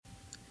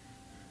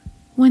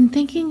When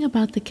thinking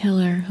about the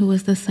killer who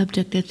was the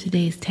subject of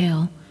today's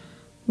tale,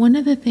 one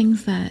of the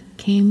things that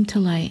came to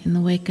light in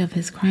the wake of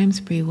his crime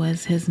spree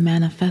was his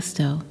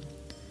manifesto.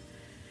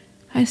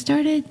 I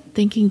started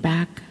thinking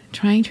back,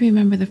 trying to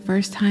remember the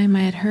first time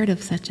I had heard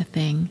of such a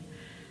thing,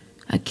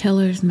 a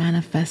killer's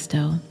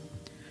manifesto,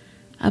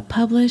 a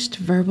published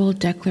verbal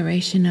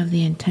declaration of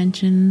the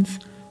intentions,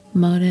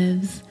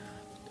 motives,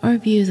 or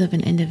views of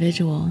an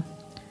individual.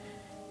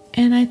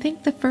 And I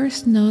think the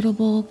first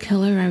notable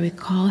killer I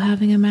recall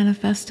having a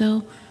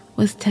manifesto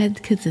was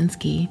Ted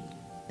Kaczynski,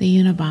 the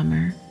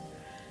Unabomber.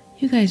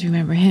 You guys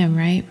remember him,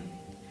 right?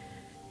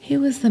 He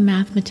was the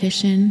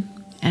mathematician,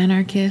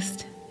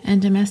 anarchist,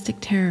 and domestic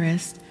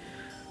terrorist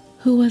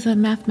who was a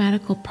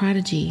mathematical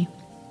prodigy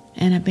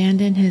and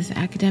abandoned his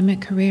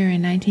academic career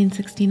in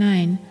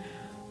 1969,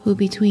 who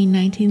between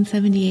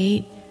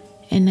 1978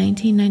 and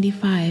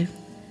 1995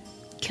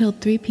 killed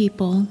 3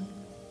 people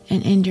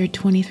and injured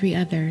 23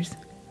 others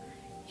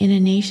in a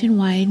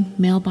nationwide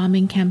mail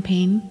bombing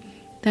campaign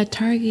that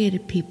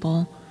targeted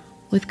people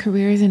with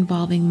careers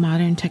involving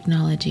modern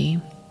technology.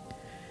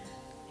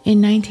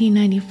 In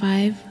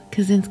 1995,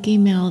 Kaczynski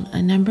mailed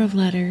a number of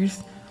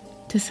letters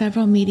to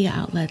several media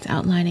outlets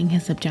outlining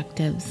his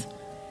objectives.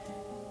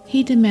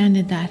 He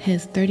demanded that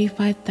his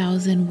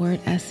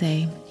 35,000-word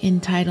essay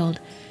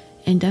entitled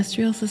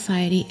Industrial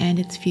Society and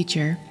Its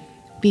Future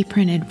be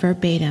printed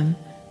verbatim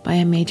by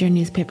a major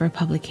newspaper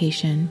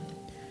publication.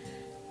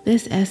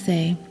 This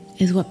essay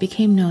is what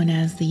became known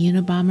as the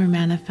Unabomber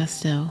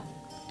Manifesto.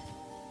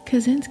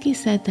 Kaczynski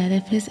said that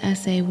if his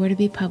essay were to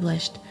be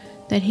published,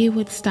 that he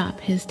would stop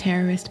his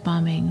terrorist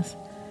bombings.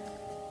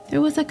 There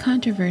was a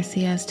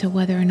controversy as to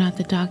whether or not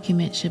the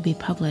document should be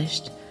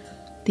published.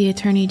 The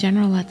Attorney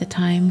General at the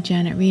time,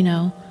 Janet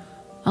Reno,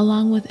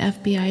 along with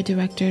FBI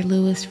Director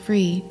Louis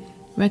Freeh,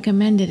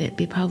 recommended it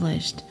be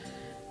published,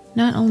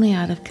 not only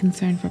out of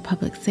concern for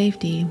public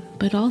safety,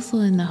 but also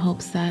in the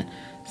hopes that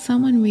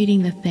someone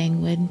reading the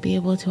thing would be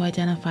able to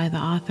identify the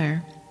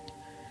author.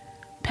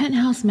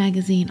 Penthouse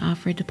magazine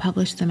offered to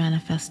publish the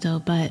manifesto,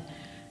 but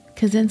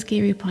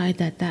Kaczynski replied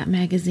that that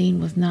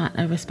magazine was not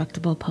a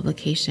respectable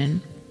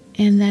publication,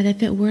 and that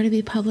if it were to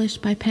be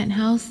published by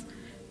Penthouse,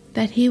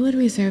 that he would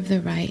reserve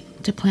the right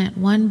to plant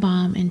one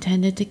bomb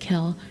intended to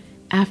kill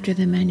after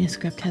the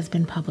manuscript has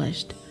been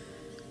published.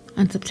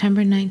 On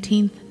September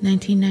 19,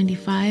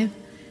 1995,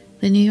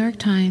 the New York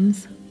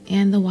Times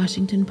and the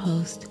Washington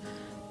Post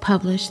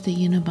published the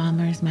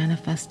Unabomber's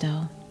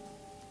manifesto.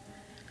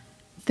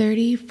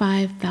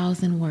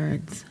 35,000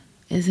 words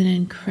is an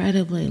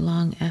incredibly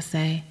long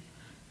essay.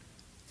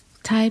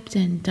 Typed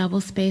and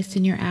double-spaced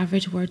in your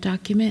average Word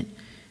document,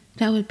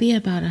 that would be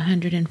about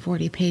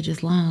 140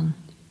 pages long.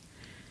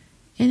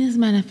 In his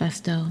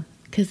manifesto,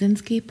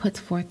 Kaczynski puts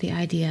forth the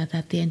idea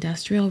that the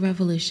Industrial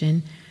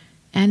Revolution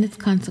and its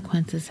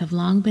consequences have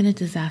long been a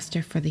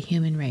disaster for the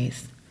human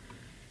race.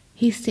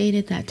 He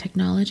stated that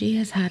technology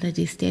has had a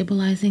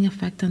destabilizing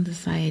effect on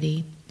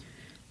society,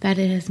 that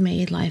it has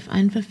made life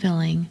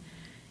unfulfilling,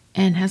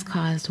 and has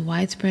caused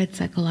widespread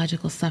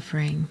psychological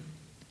suffering.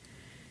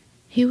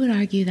 He would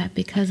argue that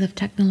because of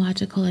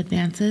technological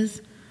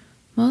advances,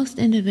 most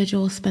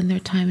individuals spend their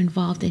time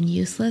involved in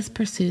useless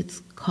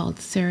pursuits called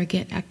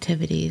surrogate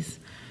activities,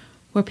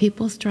 where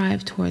people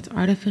strive towards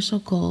artificial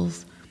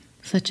goals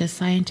such as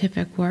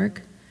scientific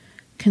work,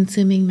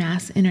 consuming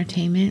mass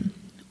entertainment,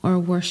 or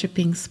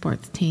worshiping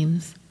sports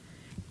teams.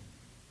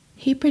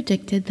 He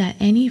predicted that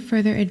any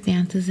further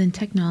advances in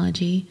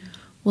technology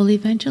will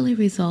eventually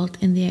result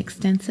in the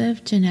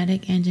extensive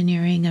genetic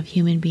engineering of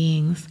human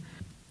beings,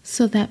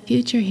 so that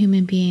future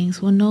human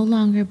beings will no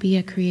longer be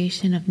a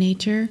creation of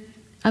nature,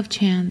 of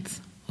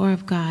chance, or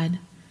of God.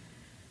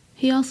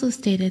 He also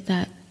stated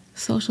that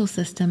social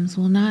systems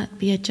will not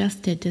be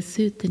adjusted to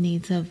suit the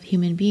needs of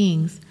human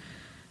beings,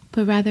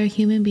 but rather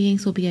human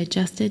beings will be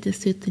adjusted to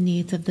suit the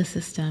needs of the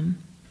system.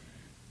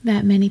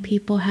 That many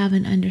people have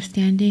an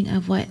understanding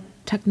of what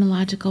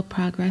technological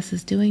progress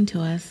is doing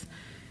to us,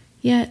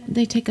 yet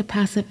they take a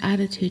passive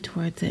attitude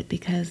towards it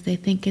because they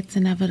think it's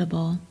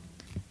inevitable.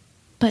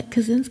 But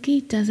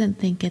Kaczynski doesn't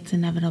think it's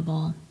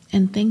inevitable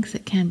and thinks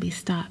it can be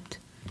stopped.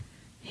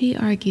 He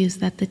argues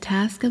that the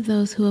task of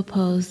those who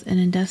oppose an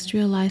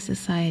industrialized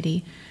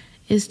society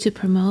is to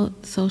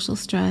promote social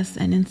stress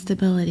and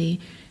instability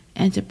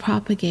and to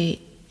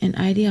propagate an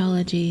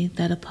ideology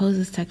that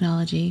opposes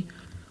technology,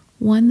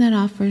 one that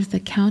offers the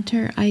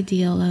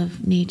counter-ideal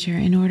of nature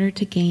in order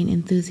to gain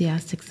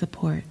enthusiastic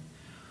support.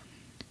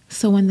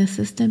 So when the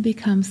system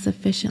becomes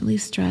sufficiently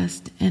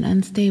stressed and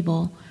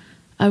unstable,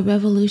 a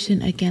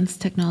revolution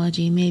against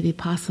technology may be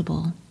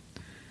possible.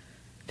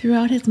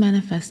 Throughout his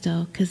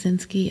manifesto,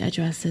 Kaczynski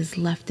addresses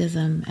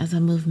leftism as a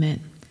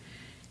movement.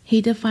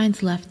 He defines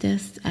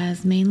leftists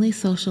as mainly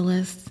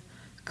socialists,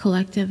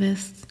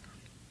 collectivists,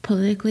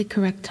 politically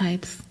correct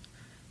types,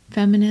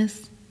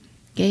 feminists,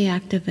 gay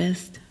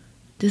activists,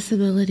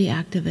 disability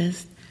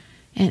activists,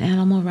 and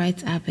animal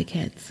rights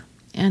advocates,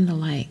 and the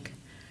like.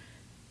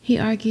 He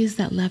argues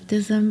that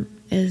leftism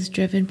is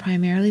driven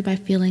primarily by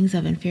feelings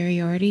of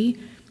inferiority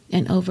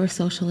and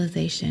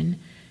over-socialization,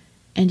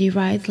 and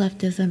derides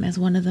leftism as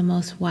one of the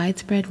most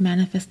widespread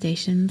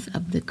manifestations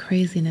of the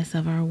craziness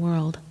of our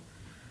world.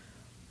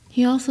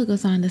 He also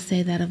goes on to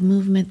say that a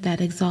movement that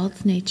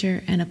exalts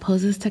nature and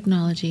opposes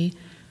technology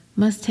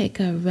must take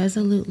a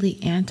resolutely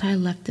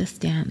anti-leftist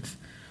stance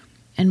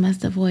and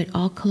must avoid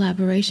all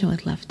collaboration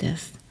with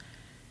leftists,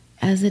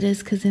 as it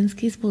is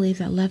Kaczynski's belief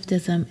that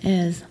leftism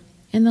is,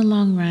 in the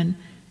long run,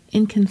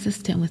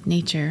 inconsistent with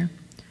nature,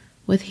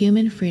 with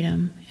human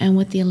freedom, and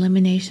with the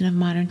elimination of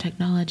modern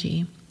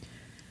technology.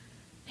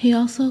 He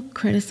also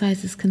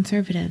criticizes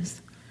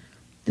conservatives,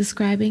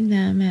 describing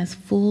them as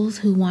fools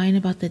who whine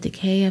about the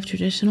decay of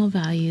traditional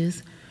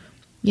values,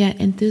 yet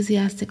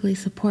enthusiastically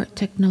support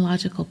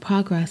technological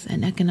progress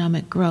and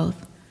economic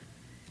growth.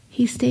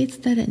 He states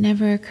that it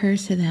never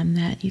occurs to them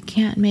that you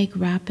can't make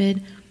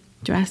rapid,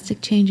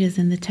 drastic changes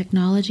in the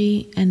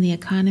technology and the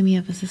economy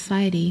of a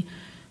society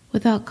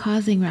without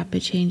causing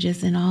rapid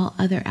changes in all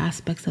other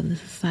aspects of the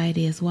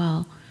society as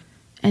well,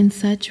 and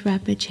such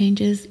rapid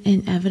changes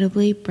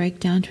inevitably break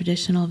down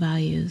traditional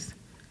values.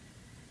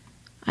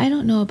 I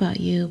don't know about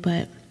you,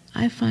 but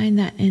I find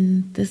that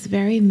in this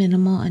very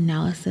minimal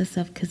analysis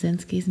of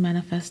Kaczynski's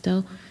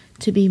manifesto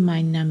to be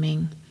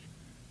mind-numbing.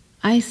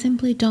 I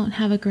simply don't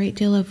have a great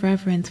deal of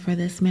reverence for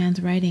this man's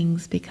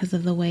writings because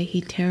of the way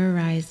he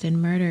terrorized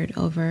and murdered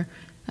over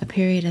a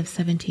period of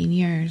 17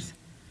 years.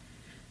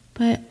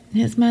 But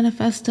his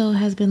manifesto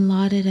has been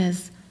lauded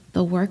as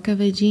the work of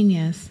a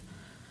genius,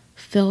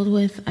 filled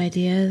with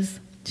ideas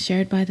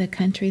shared by the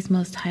country's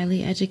most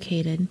highly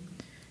educated,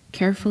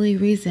 carefully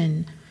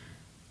reasoned,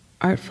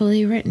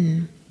 artfully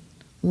written,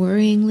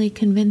 worryingly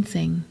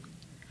convincing.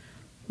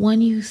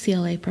 One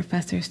UCLA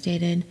professor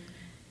stated,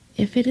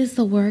 "If it is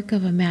the work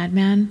of a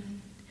madman,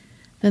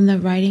 then the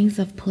writings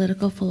of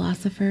political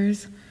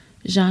philosophers,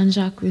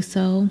 Jean-Jacques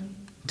Rousseau,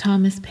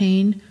 Thomas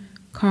Paine,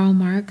 Karl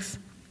Marx,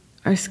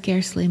 are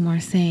scarcely more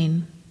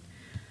sane."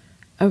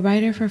 A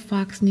writer for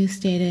Fox News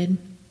stated,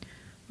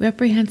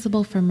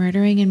 "Reprehensible for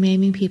murdering and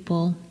maiming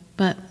people,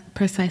 but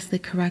precisely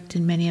correct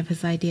in many of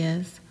his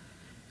ideas."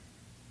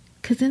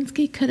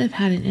 Kaczynski could have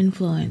had an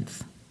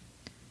influence.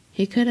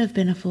 He could have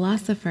been a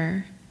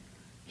philosopher.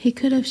 He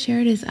could have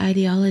shared his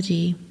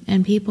ideology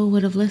and people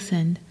would have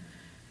listened.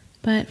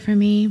 But for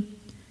me,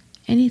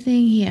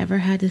 anything he ever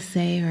had to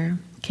say or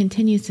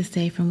continues to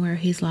say from where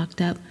he's locked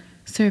up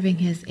serving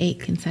his 8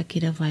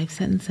 consecutive life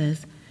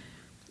sentences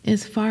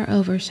is far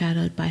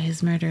overshadowed by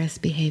his murderous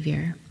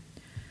behavior.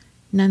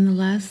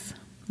 Nonetheless,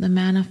 the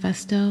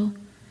manifesto,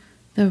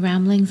 The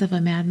Ramblings of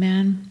a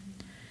Madman,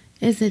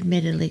 is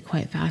admittedly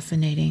quite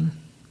fascinating.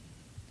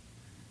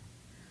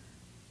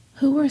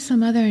 Who were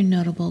some other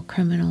notable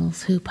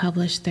criminals who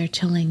published their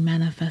chilling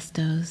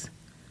manifestos?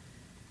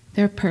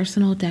 Their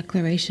personal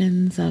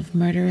declarations of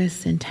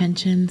murderous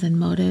intentions and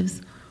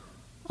motives,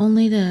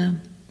 only to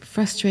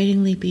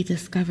frustratingly be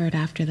discovered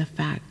after the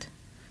fact.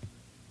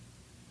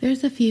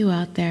 There's a few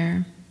out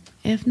there,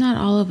 if not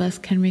all of us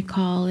can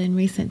recall in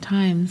recent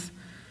times.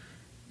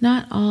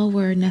 Not all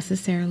were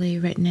necessarily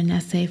written in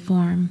essay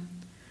form.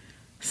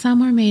 Some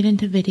were made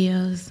into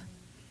videos,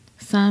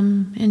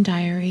 some in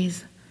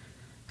diaries,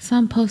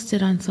 some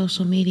posted on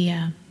social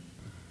media.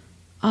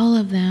 All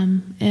of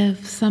them,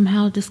 if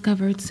somehow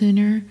discovered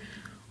sooner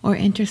or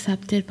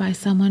intercepted by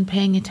someone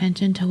paying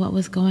attention to what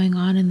was going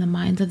on in the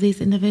minds of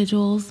these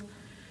individuals,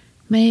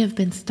 may have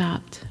been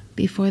stopped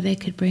before they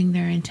could bring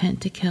their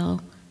intent to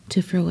kill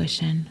to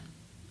fruition.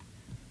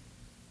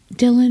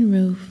 Dylann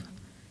Roof,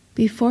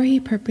 before he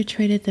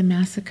perpetrated the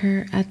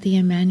massacre at the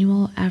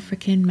Emmanuel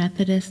African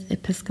Methodist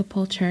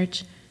Episcopal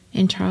Church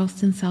in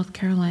Charleston, South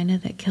Carolina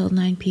that killed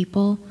 9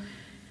 people,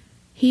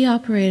 he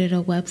operated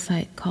a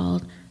website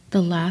called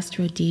The Last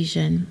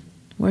Rhodesian,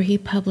 where he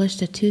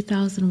published a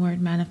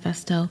 2,000-word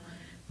manifesto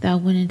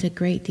that went into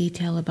great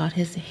detail about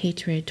his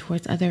hatred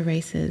towards other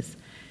races,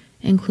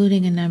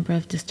 including a number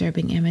of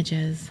disturbing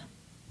images.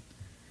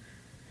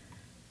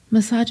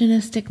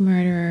 Misogynistic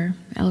murderer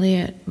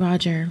Elliot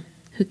Rodger,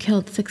 who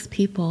killed 6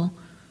 people,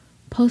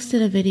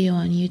 posted a video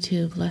on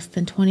YouTube less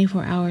than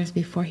 24 hours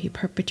before he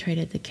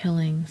perpetrated the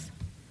killings.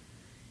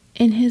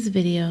 In his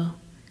video,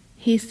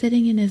 he's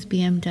sitting in his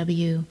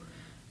BMW,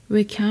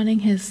 recounting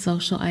his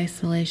social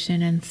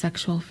isolation and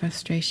sexual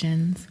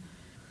frustrations.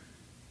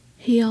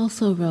 He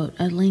also wrote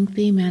a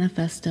lengthy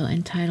manifesto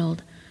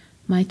entitled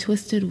My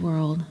Twisted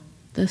World,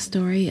 The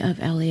Story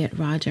of Elliot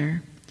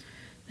Rodger,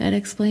 that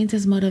explains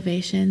his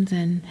motivations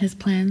and his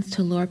plans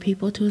to lure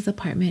people to his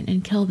apartment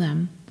and kill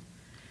them.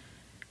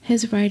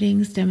 His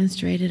writings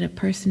demonstrated a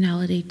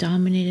personality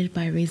dominated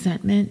by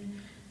resentment,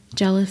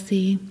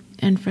 jealousy,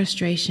 and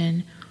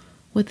frustration,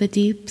 with a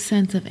deep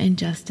sense of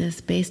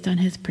injustice based on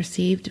his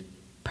perceived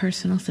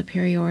personal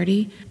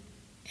superiority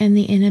and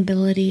the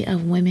inability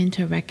of women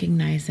to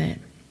recognize it.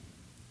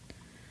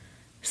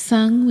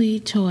 Seung-Hui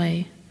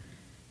Choi,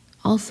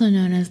 also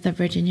known as the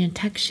Virginia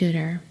tech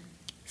shooter,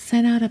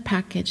 sent out a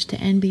package to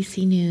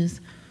NBC News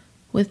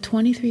with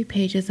 23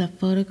 pages of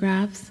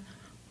photographs,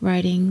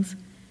 writings,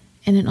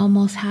 and an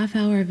almost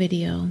half-hour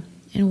video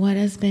in what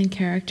has been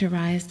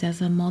characterized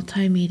as a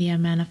multimedia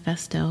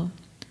manifesto.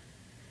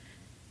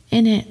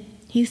 In it,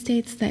 He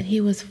states that he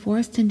was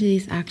forced into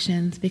these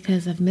actions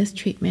because of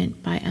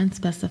mistreatment by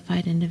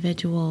unspecified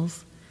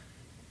individuals.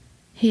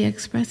 He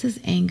expresses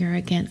anger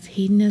against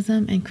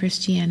hedonism and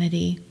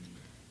Christianity,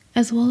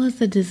 as well as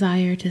the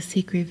desire to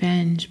seek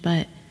revenge,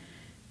 but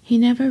he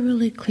never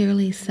really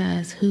clearly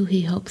says who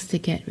he hopes to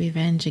get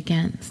revenge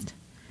against.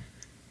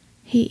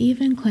 He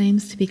even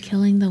claims to be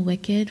killing the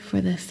wicked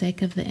for the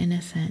sake of the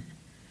innocent.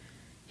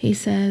 He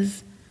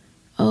says,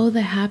 "Oh,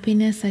 the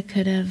happiness I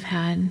could have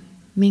had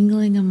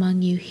mingling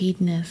among you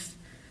hedonists,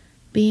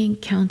 being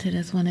counted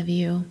as one of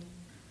you.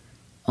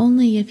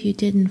 Only if you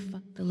didn't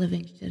fuck the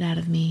living shit out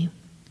of me.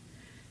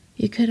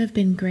 You could have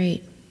been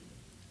great.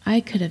 I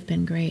could have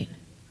been great.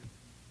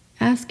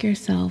 Ask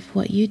yourself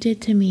what you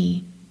did to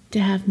me to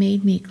have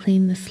made me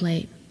clean the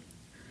slate.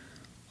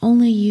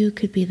 Only you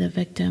could be the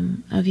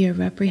victim of your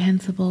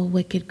reprehensible,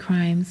 wicked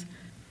crimes.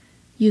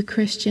 You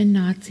Christian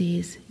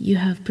Nazis, you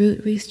have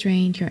brute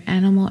restrained your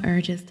animal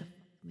urges to fuck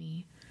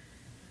me.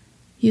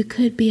 You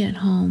could be at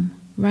home,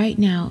 right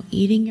now,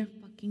 eating your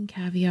fucking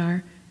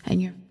caviar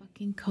and your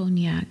fucking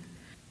cognac,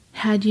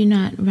 had you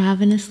not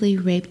ravenously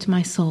raped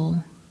my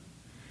soul."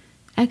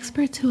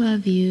 Experts who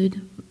have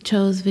viewed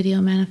Cho's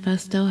video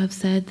manifesto have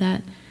said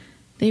that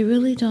they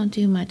really don't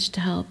do much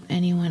to help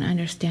anyone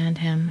understand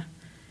him.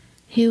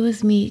 He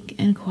was meek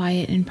and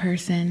quiet in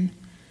person.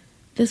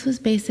 This was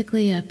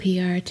basically a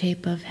PR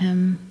tape of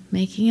him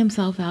making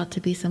himself out to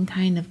be some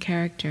kind of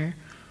character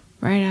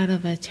right out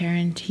of a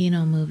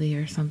Tarantino movie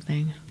or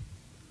something.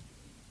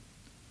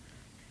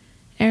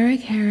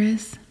 Eric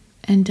Harris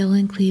and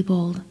Dylan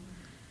Klebold,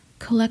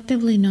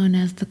 collectively known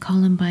as the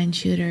Columbine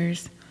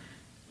shooters,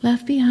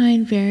 left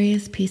behind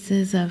various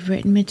pieces of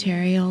written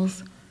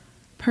materials,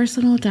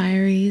 personal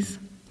diaries,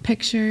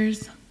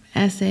 pictures,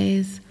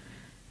 essays,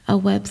 a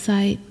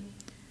website,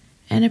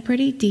 and a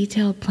pretty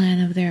detailed plan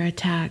of their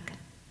attack,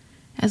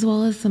 as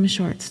well as some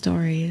short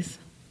stories.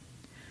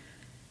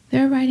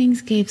 Their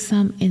writings gave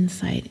some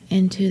insight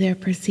into their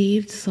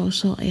perceived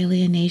social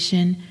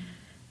alienation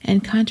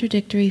and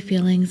contradictory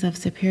feelings of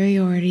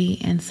superiority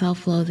and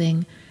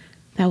self-loathing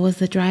that was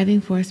the driving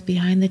force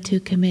behind the two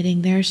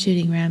committing their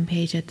shooting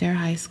rampage at their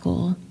high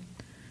school.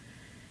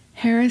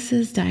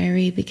 Harris's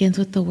diary begins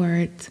with the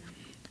words,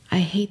 "I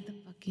hate the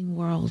fucking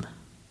world."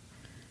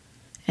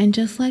 And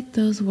just like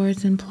those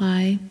words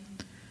imply,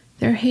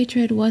 their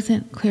hatred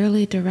wasn't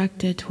clearly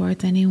directed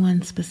towards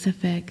anyone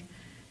specific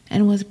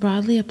and was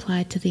broadly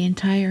applied to the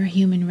entire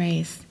human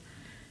race.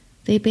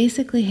 They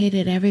basically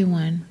hated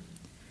everyone,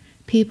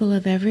 people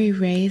of every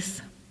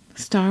race,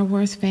 Star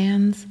Wars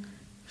fans,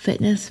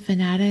 fitness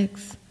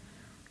fanatics,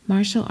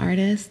 martial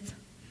artists,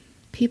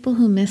 people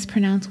who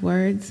mispronounce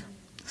words,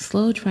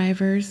 slow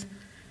drivers,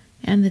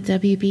 and the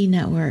WB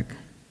network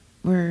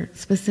were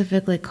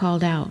specifically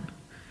called out.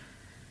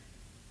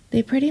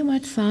 They pretty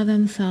much saw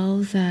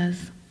themselves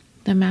as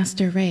the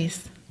master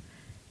race,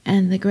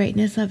 and the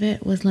greatness of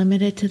it was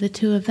limited to the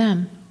two of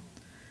them.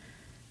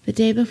 The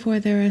day before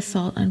their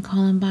assault on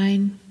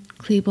Columbine,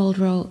 Klebold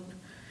wrote,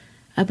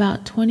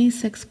 "About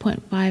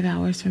 26.5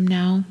 hours from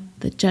now,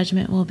 the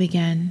judgment will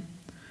begin.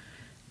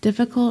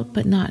 Difficult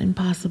but not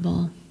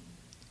impossible.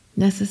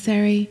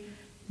 Necessary,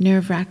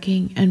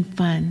 nerve-wracking, and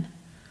fun.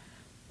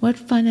 What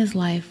fun is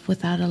life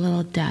without a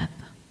little death?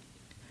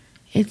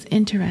 It's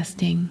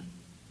interesting,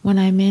 when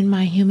I'm in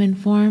my human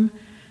form,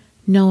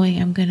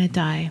 knowing I'm gonna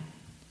die.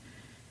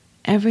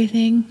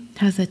 Everything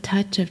has a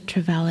touch of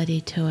triviality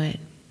to it."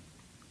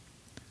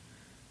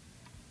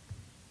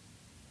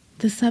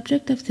 The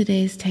subject of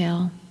today's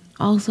tale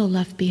also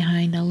left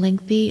behind a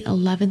lengthy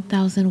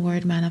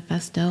 11,000-word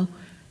manifesto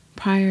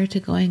prior to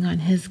going on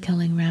his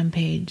killing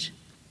rampage.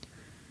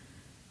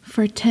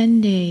 For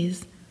 10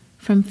 days,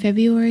 from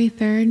February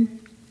 3rd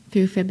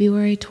through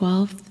February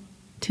 12th,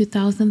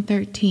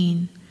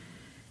 2013,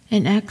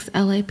 an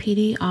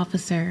ex-LAPD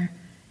officer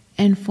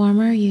and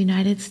former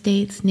United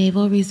States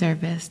Naval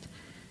reservist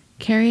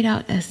carried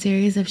out a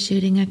series of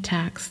shooting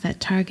attacks that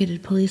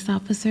targeted police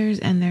officers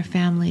and their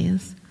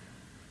families.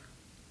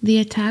 The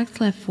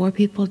attacks left 4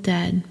 people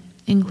dead,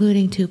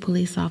 including 2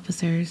 police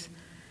officers,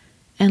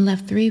 and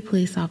left 3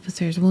 police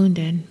officers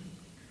wounded.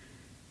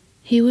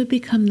 He would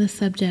become the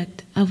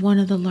subject of one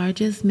of the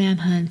largest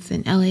manhunts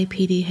in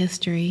LAPD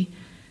history,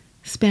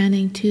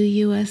 spanning 2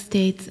 U.S.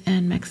 states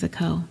and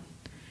Mexico.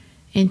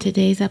 In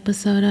today's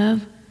episode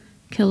of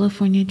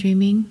California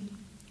Dreaming,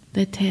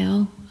 the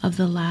tale of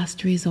the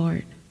last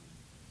resort.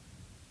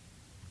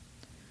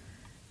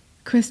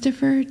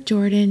 Christopher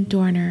Jordan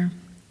Dorner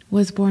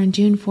was born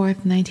June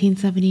 4th,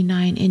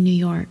 1979 in New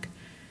York,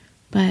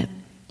 but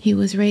he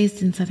was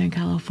raised in Southern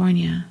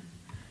California.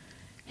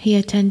 He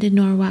attended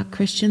Norwalk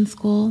Christian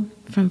School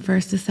from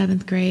 1st to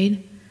 7th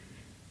grade.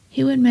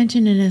 He would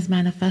mention in his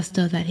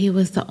manifesto that he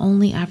was the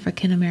only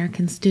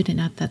African-American student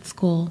at that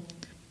school,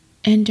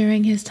 and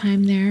during his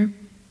time there,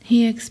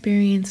 he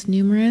experienced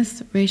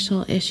numerous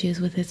racial issues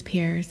with his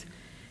peers,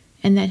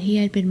 and that he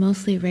had been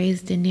mostly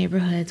raised in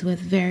neighborhoods with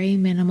very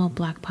minimal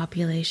black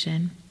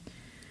population.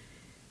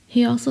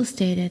 He also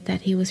stated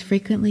that he was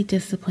frequently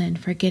disciplined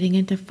for getting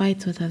into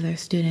fights with other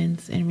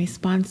students in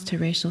response to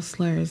racial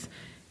slurs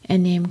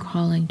and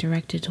name-calling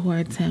directed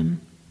towards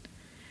him.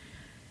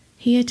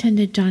 He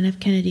attended John F.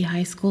 Kennedy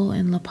High School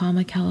in La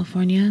Palma,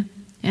 California,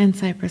 and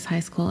Cypress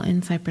High School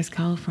in Cypress,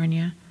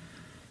 California,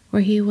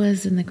 where he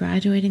was in the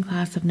graduating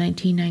class of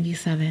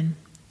 1997.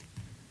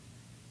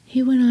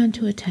 He went on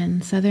to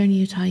attend Southern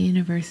Utah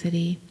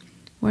University,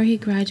 where he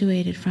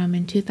graduated from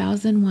in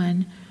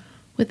 2001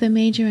 with a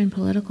major in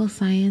political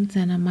science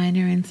and a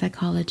minor in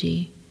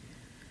psychology.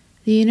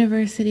 The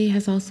university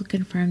has also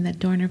confirmed that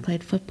Dorner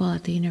played football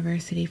at the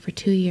university for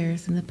 2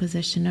 years in the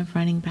position of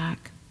running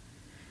back.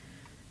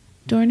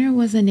 Dorner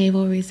was a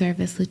Naval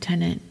Reservist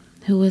lieutenant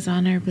who was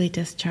honorably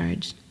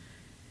discharged.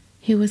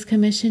 He was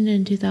commissioned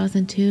in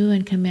 2002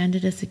 and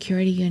commanded a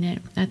security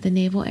unit at the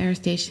Naval Air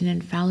Station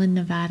in Fallon,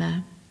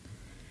 Nevada.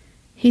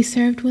 He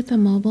served with the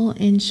Mobile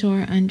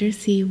Inshore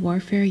Undersea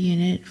Warfare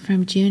Unit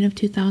from June of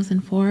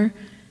 2004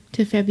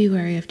 to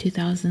February of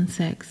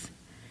 2006.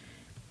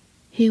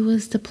 He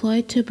was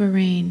deployed to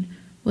Bahrain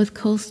with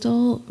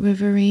Coastal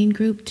Riverine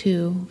Group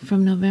 2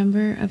 from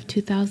November of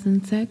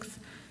 2006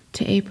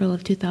 to April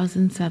of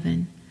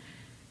 2007.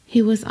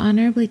 He was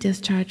honorably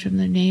discharged from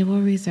the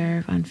Naval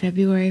Reserve on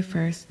February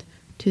 1st,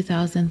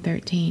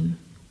 2013.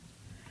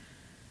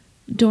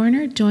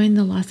 Dorner joined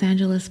the Los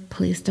Angeles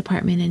Police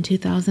Department in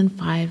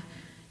 2005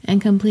 and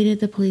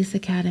completed the police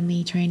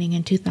academy training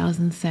in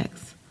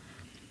 2006.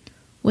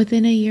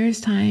 Within a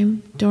year's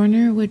time,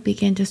 Dorner would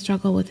begin to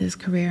struggle with his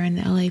career in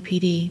the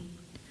LAPD.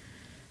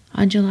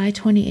 On July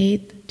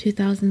 28,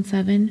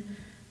 2007,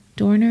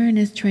 Dorner and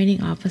his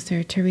training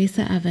officer,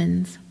 Teresa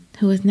Evans,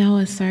 who is now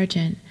a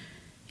sergeant,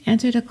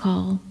 answered a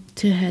call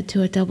to head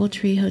to a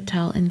DoubleTree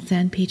hotel in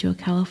San Pedro,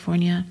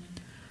 California,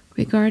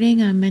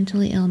 regarding a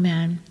mentally ill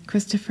man,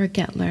 Christopher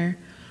Gettler,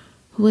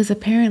 who was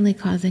apparently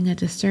causing a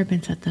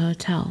disturbance at the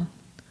hotel.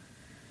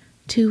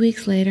 2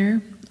 weeks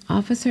later,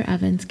 Officer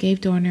Evans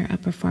gave Dorner a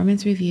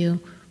performance review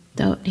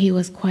that he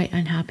was quite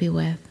unhappy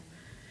with.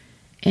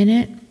 In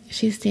it,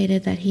 she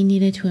stated that he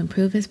needed to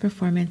improve his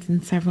performance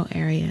in several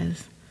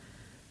areas.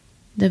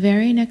 The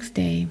very next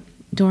day,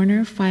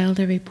 Dorner filed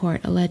a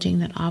report alleging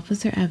that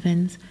Officer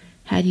Evans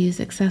had used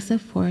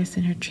excessive force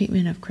in her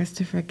treatment of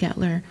Christopher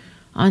Gettler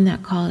on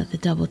that call at the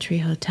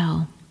DoubleTree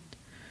Hotel.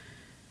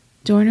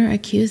 Dorner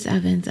accused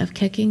Evans of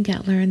kicking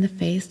Gettler in the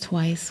face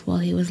twice while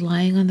he was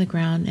lying on the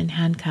ground and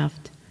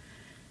handcuffed.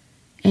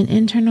 An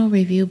internal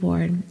review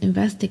board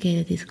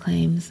investigated these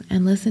claims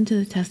and listened to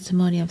the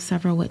testimony of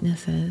several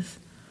witnesses.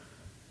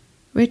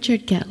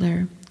 Richard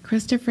Gettler,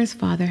 Christopher's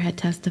father, had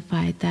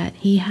testified that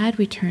he had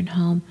returned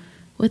home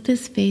with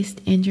his face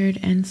injured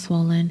and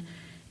swollen,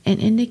 and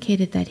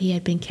indicated that he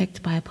had been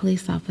kicked by a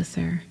police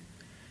officer.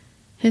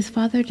 His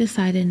father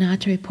decided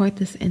not to report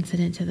this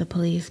incident to the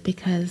police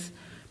because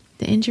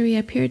the injury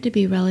appeared to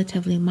be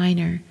relatively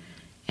minor,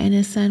 and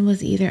his son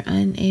was either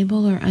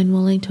unable or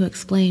unwilling to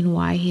explain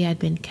why he had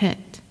been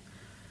kicked.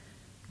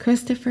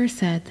 Christopher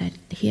said that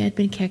he had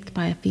been kicked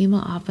by a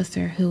female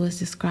officer who was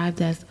described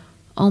as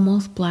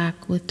almost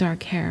black with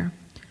dark hair,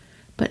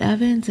 but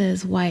Evans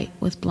is white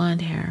with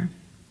blonde hair.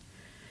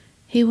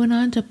 He went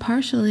on to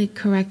partially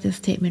correct the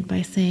statement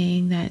by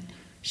saying that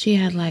she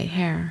had light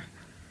hair.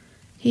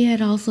 He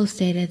had also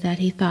stated that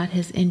he thought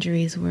his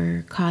injuries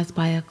were caused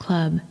by a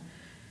club.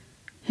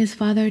 His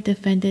father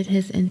defended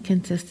his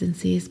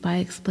inconsistencies by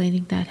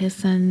explaining that his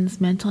son's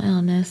mental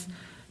illness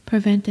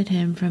prevented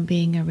him from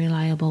being a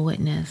reliable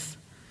witness.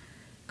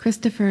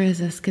 Christopher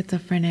is a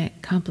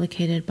schizophrenic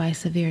complicated by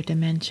severe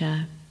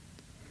dementia.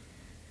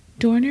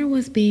 Dorner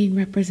was being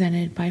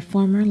represented by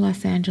former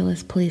Los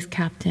Angeles Police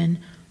Captain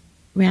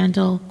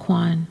Randall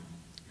Quan.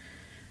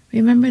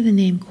 Remember the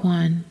name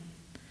Quan,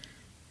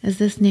 as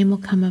this name will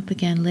come up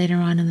again later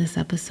on in this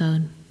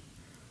episode.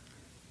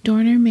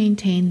 Dorner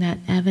maintained that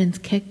Evans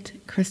kicked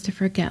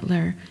Christopher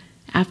Gettler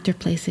after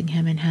placing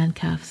him in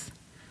handcuffs.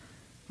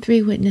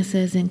 3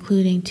 witnesses,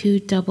 including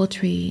 2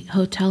 DoubleTree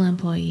hotel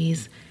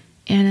employees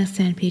and a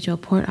San Pedro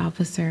port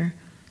officer,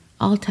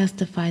 all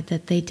testified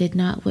that they did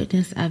not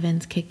witness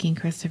Evans kicking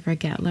Christopher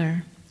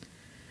Gettler.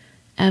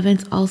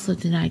 Evans also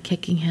denied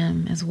kicking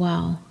him as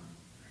well.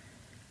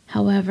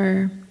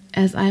 However,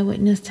 as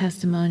eyewitness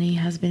testimony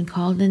has been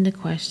called into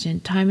question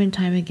time and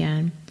time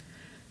again,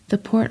 the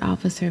port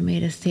officer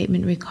made a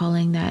statement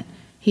recalling that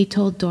he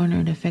told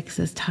Dorner to fix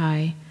his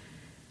tie.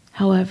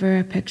 However,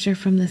 a picture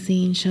from the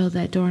scene showed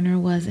that Dorner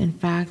was in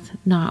fact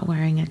not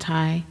wearing a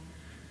tie.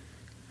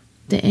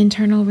 The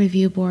internal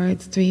review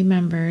board's 3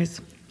 members,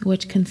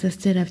 which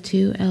consisted of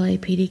 2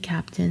 LAPD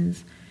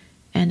captains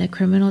and a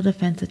criminal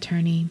defense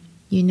attorney,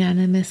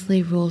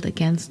 unanimously ruled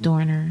against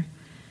Dorner.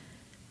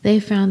 They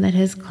found that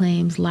his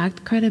claims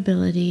lacked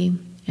credibility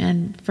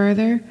and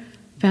further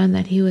found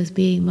that he was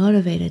being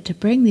motivated to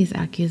bring these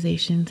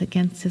accusations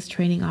against his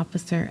training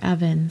officer,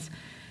 Evans,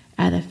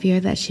 out of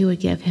fear that she would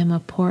give him a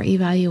poor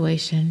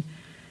evaluation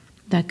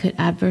that could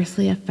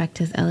adversely affect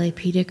his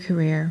LAPD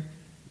career,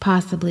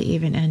 possibly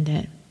even end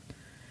it.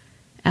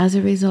 As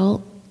a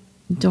result,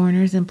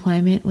 Dorner's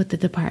employment with the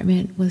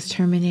department was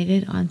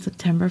terminated on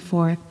September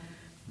 4th,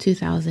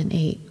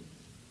 2008.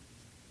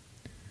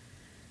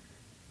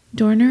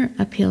 Dorner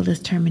appealed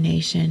his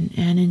termination,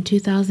 and in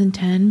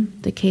 2010,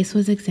 the case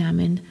was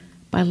examined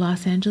by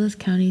Los Angeles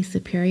County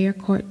Superior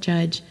Court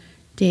Judge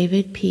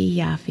David P.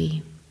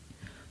 Yaffe,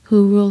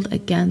 who ruled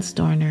against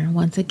Dorner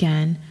once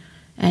again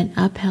and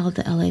upheld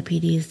the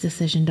LAPD's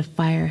decision to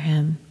fire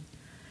him.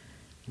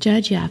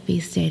 Judge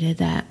Yaffe stated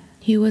that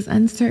he was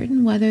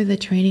uncertain whether the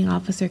training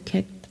officer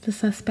kicked the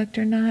suspect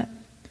or not,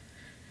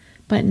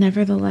 but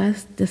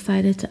nevertheless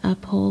decided to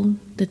uphold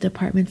the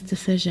department's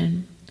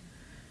decision.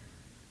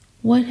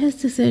 What his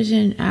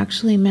decision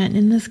actually meant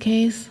in this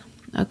case,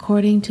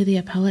 according to the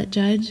appellate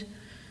judge,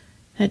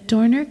 that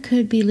Dorner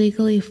could be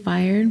legally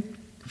fired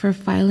for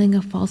filing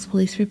a false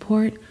police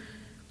report,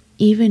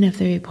 even if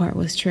the report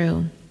was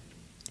true.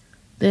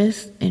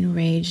 This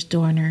enraged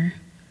Dorner.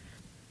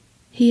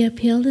 He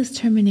appealed his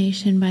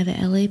termination by the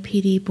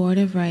LAPD Board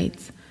of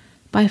Rights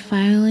by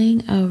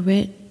filing a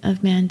writ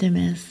of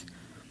mandamus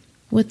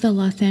with the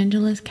Los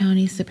Angeles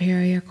County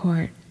Superior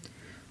Court,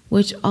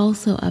 which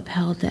also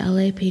upheld the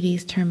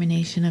LAPD's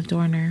termination of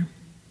Dorner.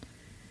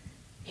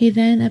 He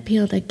then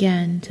appealed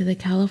again to the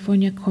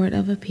California Court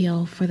of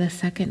Appeal for the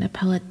Second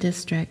Appellate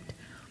District,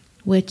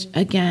 which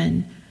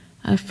again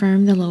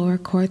affirmed the lower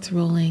court's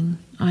ruling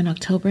on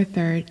October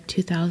 3,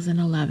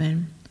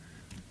 2011.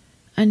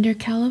 Under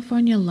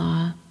California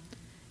law,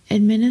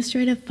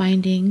 administrative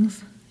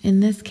findings, in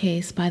this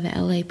case by the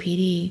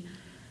LAPD,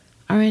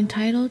 are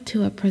entitled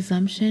to a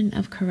presumption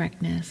of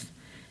correctness,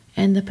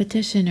 and the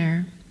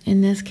petitioner,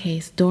 in this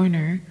case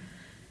Dorner,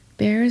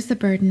 bears the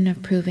burden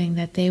of proving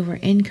that they were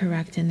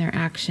incorrect in their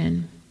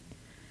action.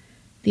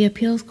 The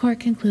appeals court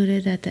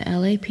concluded that the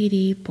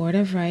LAPD Board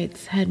of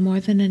Rights had more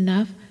than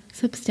enough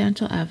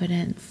substantial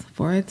evidence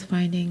for its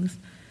findings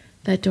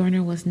that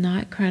Dorner was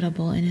not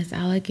credible in his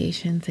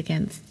allegations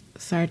against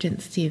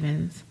Sergeant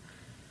Stevens.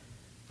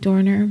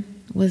 Dorner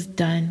was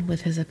done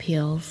with his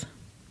appeals.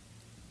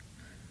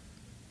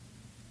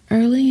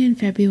 Early in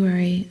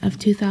February of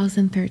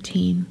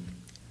 2013,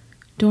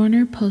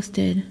 Dorner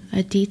posted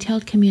a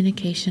detailed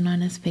communication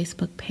on his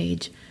Facebook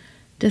page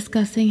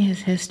discussing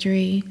his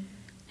history,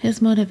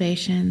 his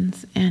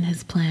motivations, and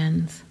his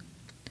plans.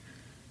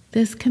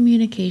 This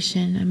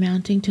communication,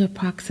 amounting to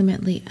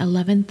approximately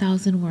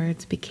 11,000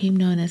 words, became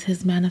known as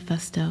his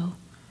manifesto.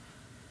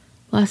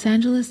 Los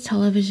Angeles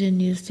television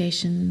news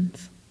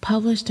stations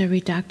published a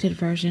redacted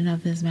version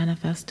of his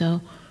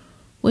manifesto,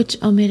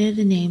 which omitted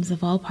the names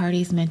of all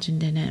parties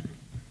mentioned in it.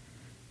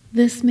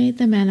 This made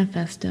the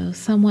manifesto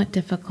somewhat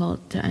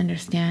difficult to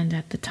understand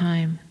at the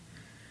time.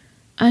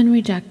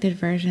 Unredacted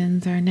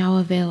versions are now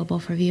available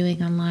for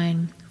viewing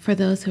online for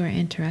those who are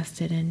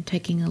interested in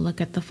taking a look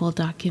at the full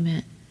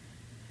document.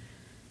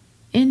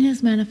 In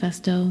his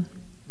manifesto,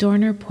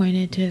 Dorner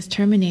pointed to his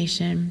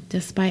termination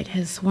despite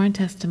his sworn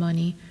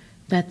testimony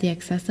that the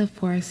excessive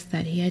force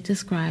that he had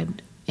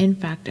described in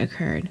fact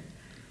occurred.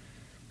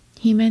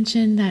 He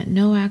mentioned that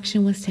no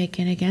action was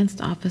taken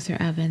against Officer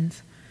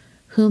Evans,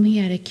 whom he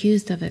had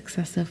accused of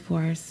excessive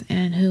force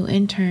and who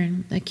in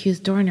turn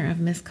accused Dorner of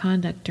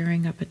misconduct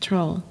during a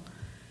patrol.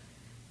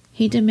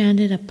 He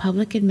demanded a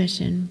public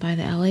admission by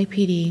the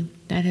LAPD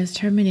that his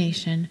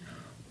termination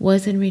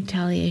was in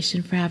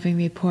retaliation for having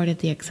reported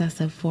the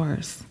excessive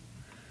force.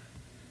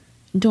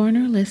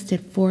 Dorner listed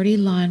 40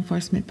 law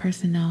enforcement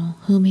personnel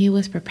whom he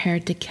was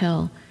prepared to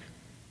kill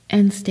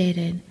and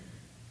stated,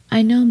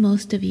 "I know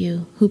most of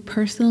you who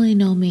personally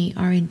know me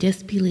are in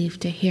disbelief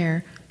to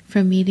hear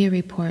from media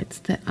reports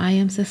that I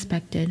am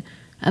suspected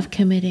of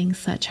committing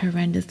such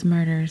horrendous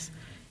murders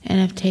and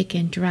have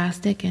taken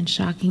drastic and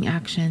shocking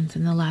actions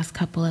in the last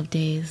couple of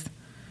days.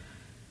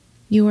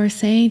 You are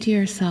saying to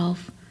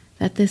yourself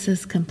that this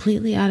is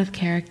completely out of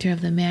character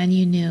of the man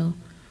you knew,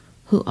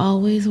 who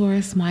always wore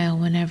a smile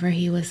whenever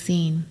he was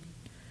seen.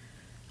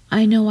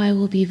 I know I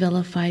will be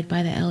vilified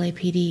by the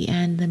LAPD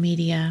and the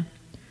media.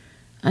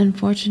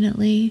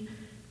 Unfortunately,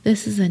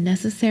 this is a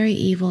necessary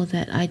evil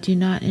that I do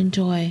not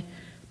enjoy,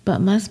 but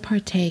must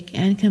partake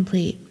and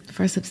complete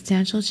for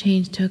substantial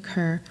change to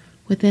occur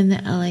within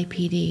the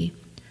LAPD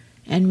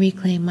and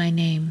reclaim my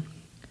name.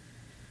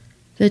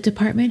 The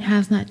department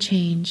has not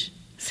changed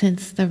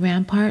since the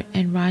Rampart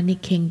and Rodney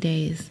King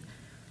days.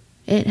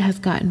 It has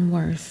gotten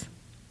worse.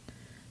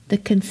 The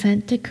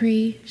consent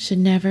decree should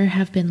never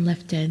have been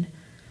lifted.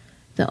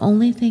 The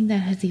only thing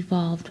that has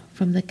evolved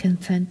from the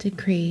consent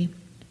decree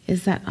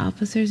is that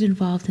officers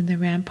involved in the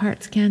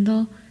Rampart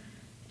scandal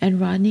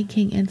and Rodney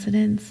King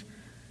incidents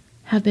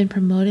have been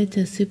promoted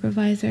to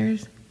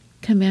supervisors,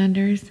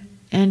 commanders,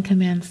 and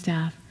command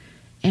staff,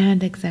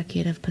 and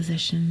executive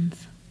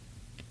positions."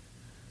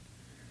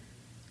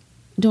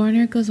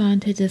 Dorner goes on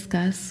to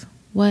discuss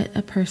what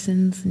a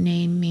person's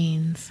name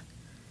means.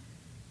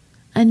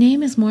 A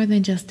name is more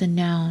than just a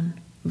noun,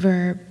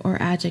 verb,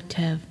 or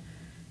adjective.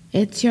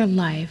 It's your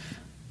life,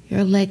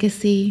 your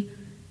legacy,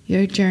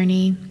 your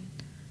journey,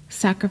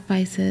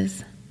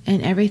 sacrifices,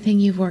 and everything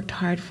you've worked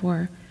hard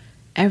for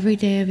every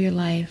day of your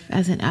life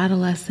as an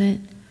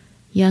adolescent,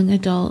 young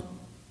adult,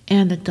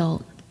 and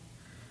adult.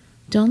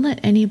 Don't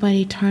let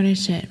anybody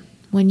tarnish it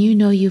when you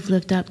know you've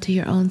lived up to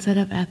your own set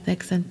of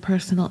ethics and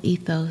personal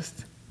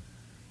ethos.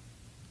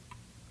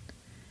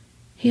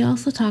 He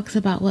also talks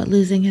about what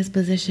losing his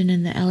position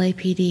in the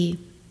LAPD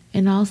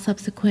and all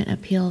subsequent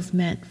appeals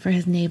meant for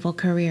his naval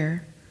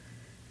career.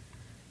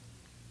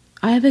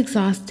 I have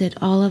exhausted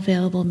all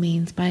available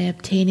means by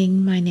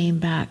obtaining my name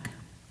back.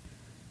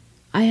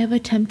 I have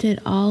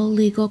attempted all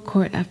legal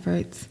court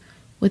efforts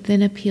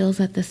within appeals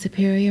at the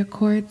Superior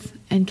Courts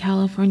and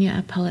California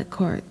Appellate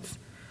Courts.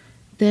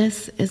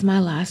 This is my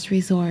last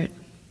resort.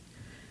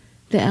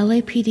 The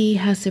LAPD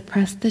has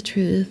suppressed the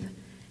truth,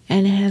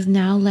 and it has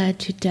now led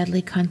to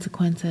deadly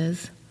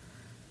consequences.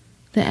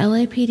 The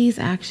LAPD's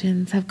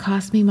actions have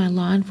cost me my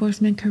law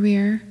enforcement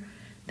career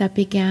that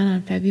began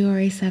on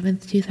February 7,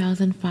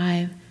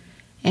 2005,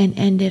 and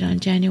ended on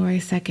January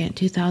 2,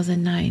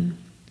 2009.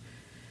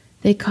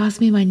 They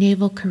cost me my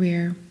naval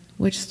career,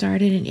 which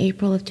started in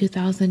April of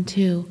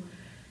 2002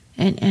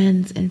 and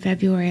ends in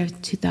February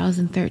of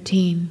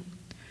 2013.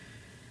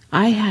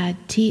 I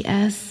had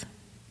TS-SCI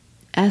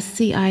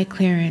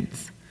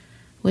clearance,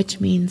 which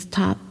means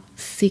Top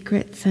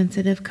Secret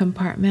Sensitive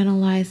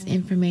Compartmentalized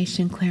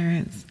Information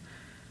Clearance,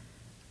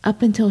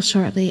 up until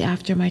shortly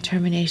after my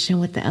termination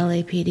with the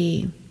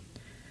LAPD.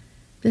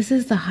 This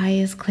is the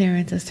highest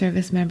clearance a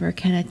service member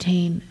can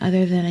attain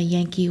other than a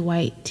Yankee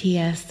White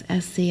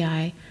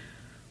TS-SCI,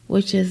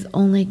 which is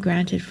only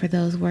granted for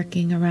those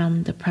working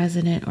around the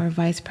President or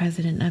Vice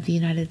President of the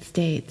United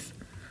States.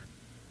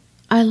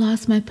 I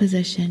lost my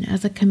position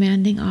as a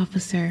commanding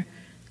officer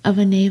of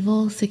a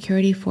Naval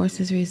Security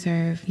Forces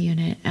Reserve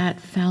unit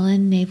at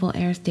Fallon Naval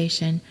Air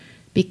Station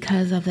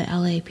because of the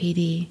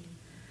LAPD.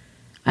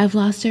 I've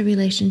lost a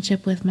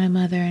relationship with my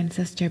mother and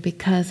sister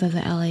because of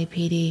the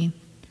LAPD.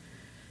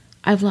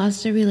 I've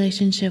lost a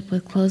relationship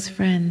with close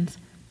friends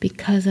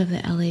because of the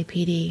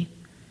LAPD.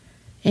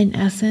 In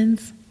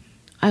essence,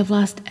 I've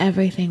lost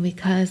everything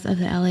because of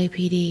the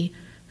LAPD,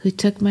 who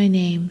took my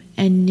name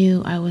and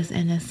knew I was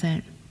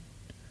innocent.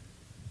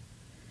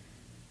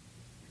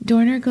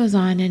 Dorner goes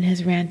on in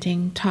his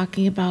ranting,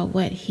 talking about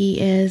what he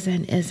is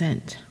and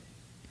isn't.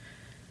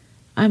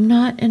 I'm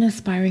not an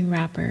aspiring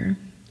rapper.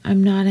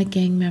 I'm not a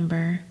gang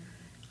member.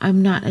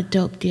 I'm not a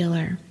dope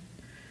dealer.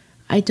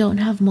 I don't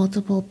have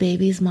multiple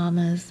babies'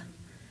 mamas.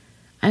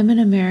 I'm an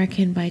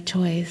American by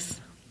choice.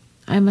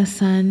 I'm a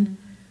son.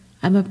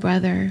 I'm a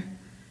brother.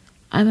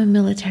 I'm a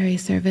military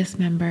service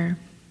member.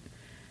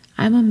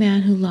 I'm a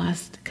man who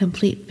lost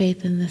complete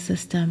faith in the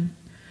system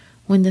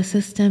when the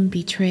system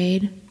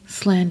betrayed,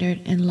 slandered,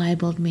 and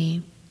libeled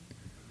me.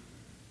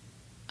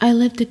 I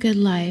lived a good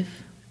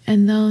life,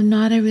 and though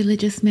not a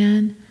religious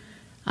man,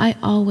 I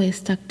always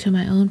stuck to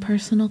my own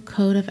personal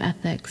code of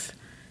ethics,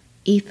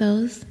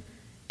 ethos,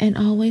 and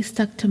always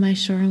stuck to my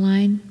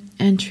shoreline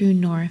and true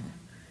north.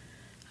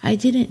 I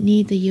didn't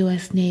need the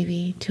U.S.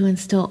 Navy to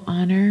instill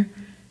honor,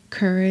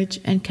 courage,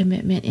 and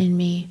commitment in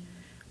me,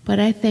 but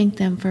I thank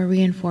them for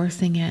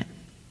reinforcing it.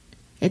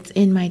 It's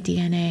in my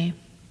DNA.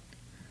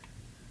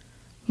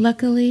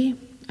 Luckily,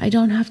 I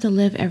don't have to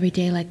live every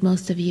day like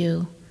most of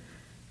you,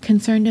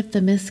 concerned if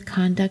the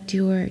misconduct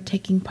you are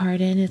taking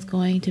part in is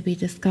going to be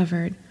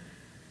discovered,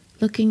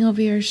 looking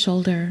over your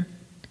shoulder,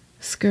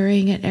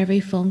 scurrying at every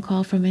phone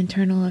call from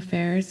internal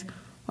affairs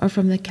or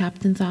from the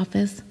captain's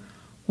office,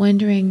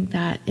 wondering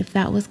that if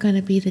that was going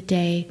to be the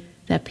day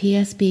that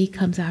PSB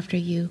comes after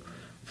you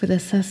for the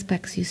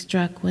suspects you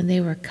struck when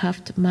they were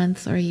cuffed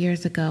months or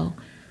years ago,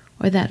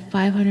 or that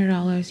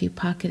 $500 you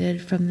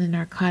pocketed from the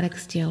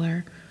narcotics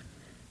dealer,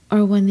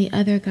 or when the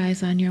other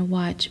guys on your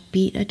watch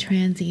beat a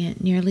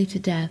transient nearly to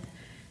death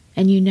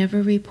and you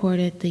never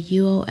reported the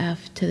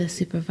UOF to the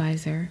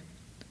supervisor.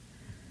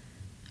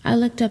 I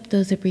looked up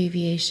those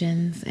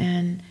abbreviations,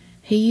 and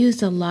he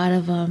used a lot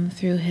of them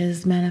through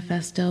his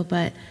manifesto,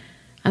 but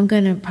I'm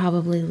going to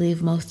probably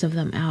leave most of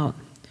them out.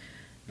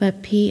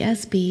 But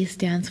PSB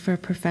stands for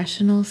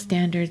Professional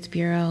Standards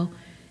Bureau,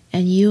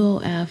 and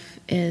UOF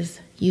is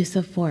Use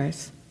of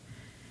Force.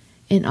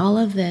 In all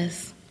of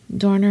this,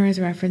 Dorner is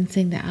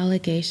referencing the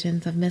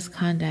allegations of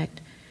misconduct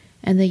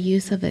and the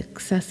use of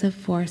excessive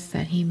force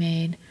that he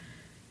made,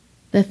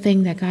 the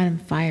thing that got him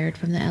fired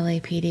from the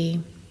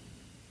LAPD.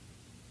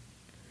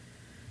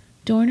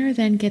 Dorner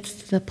then gets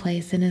to the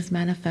place in his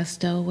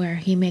manifesto where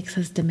he makes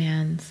his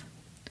demands.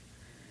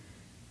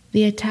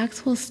 The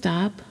attacks will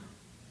stop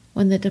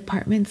when the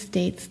department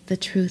states the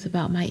truth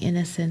about my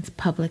innocence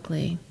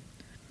publicly.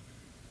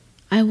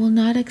 I will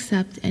not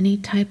accept any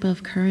type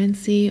of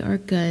currency or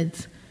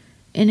goods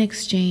in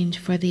exchange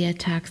for the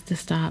attacks to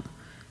stop,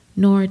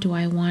 nor do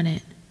I want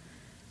it.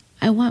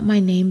 I want my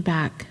name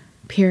back,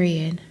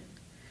 period.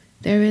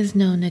 There is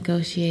no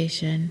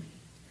negotiation.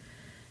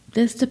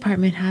 This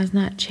department has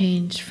not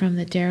changed from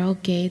the Daryl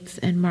Gates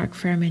and Mark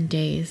Furman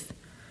days.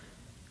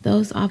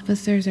 Those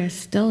officers are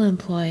still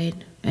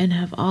employed and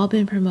have all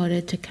been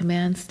promoted to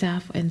command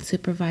staff and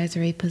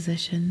supervisory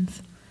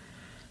positions.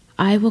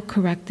 I will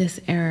correct this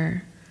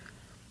error.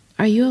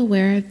 Are you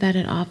aware that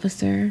an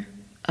officer,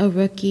 a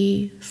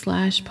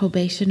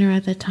rookie/probationer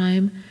at the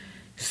time,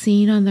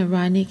 seen on the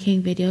Rodney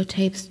King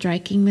videotape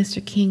striking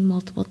Mr. King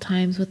multiple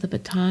times with a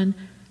baton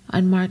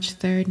on March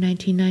 3,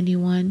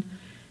 1991,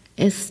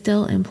 is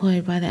still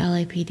employed by the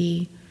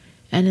LAPD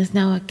and is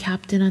now a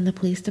captain on the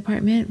police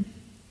department.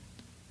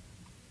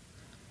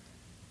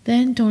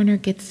 Then Dorner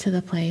gets to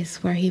the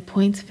place where he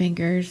points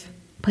fingers,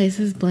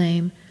 places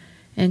blame,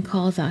 and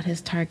calls out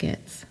his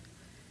targets.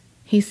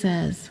 He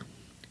says,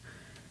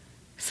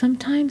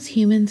 "Sometimes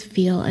humans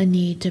feel a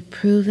need to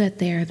prove that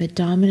they are the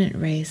dominant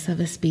race of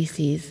a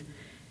species,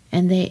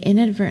 and they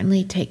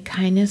inadvertently take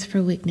kindness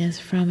for weakness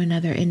from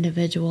another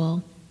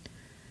individual.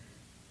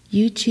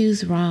 You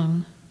choose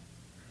wrong.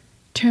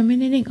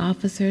 Terminating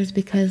officers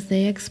because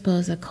they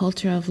expose a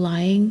culture of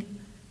lying,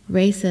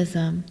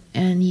 racism,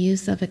 and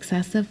use of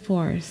excessive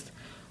force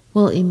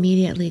will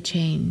immediately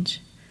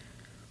change.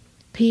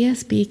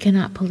 PSB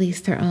cannot police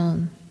their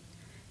own,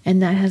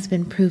 and that has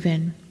been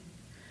proven.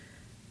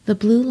 The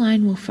blue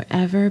line will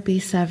forever be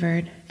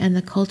severed, and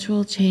the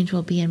cultural change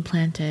will be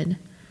implanted.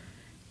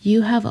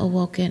 You have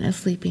awoken a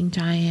sleeping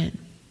giant.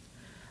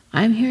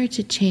 I'm here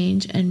to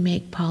change and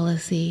make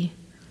policy.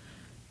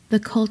 The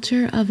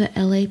culture of the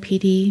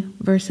LAPD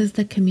versus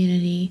the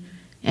community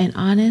and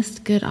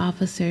honest, good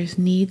officers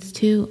needs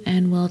to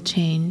and will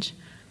change.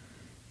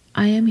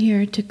 I am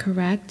here to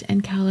correct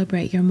and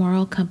calibrate your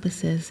moral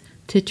compasses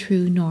to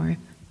true north."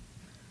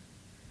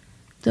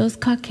 Those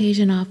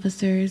Caucasian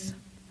officers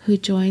who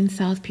join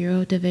South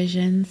Bureau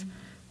divisions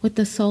with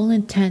the sole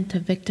intent to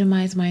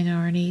victimize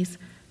minorities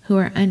who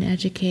are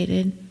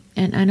uneducated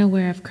and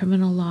unaware of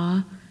criminal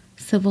law,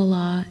 civil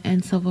law,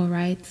 and civil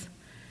rights,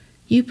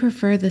 you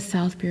prefer the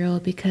South Bureau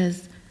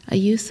because a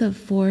use of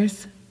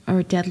force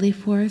or deadly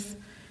force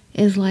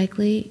is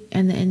likely,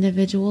 and the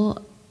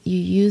individual you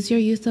use your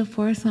use of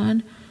force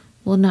on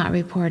will not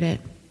report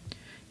it.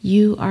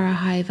 You are a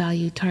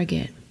high-value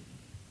target.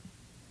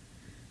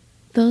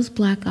 Those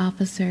black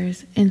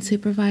officers in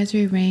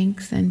supervisory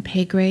ranks and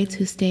pay grades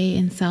who stay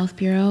in South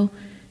Bureau,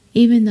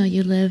 even though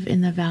you live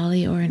in the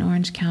Valley or in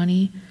Orange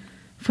County,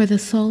 for the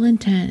sole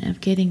intent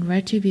of getting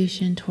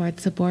retribution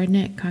towards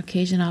subordinate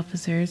Caucasian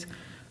officers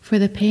for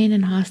the pain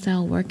and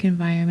hostile work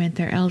environment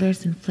their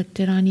elders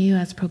inflicted on you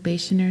as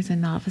probationers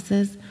and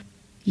novices,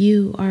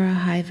 you are a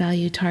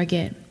high-value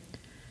target.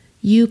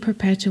 You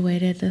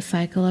perpetuated the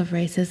cycle of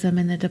racism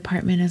in the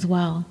department as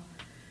well.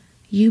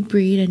 You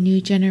breed a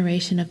new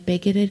generation of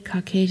bigoted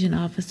Caucasian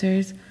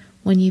officers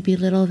when you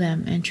belittle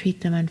them and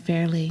treat them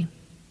unfairly.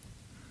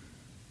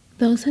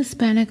 Those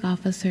Hispanic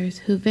officers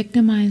who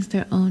victimize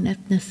their own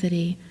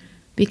ethnicity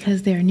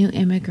because they are new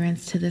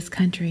immigrants to this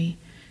country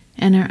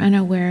and are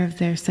unaware of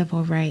their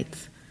civil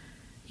rights.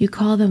 You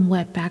call them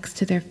wetbacks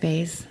to their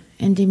face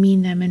and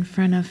demean them in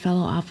front of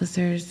fellow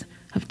officers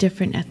of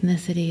different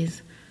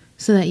ethnicities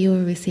so that you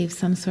will receive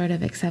some sort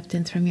of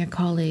acceptance from your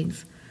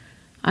colleagues.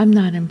 I'm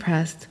not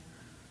impressed.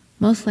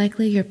 Most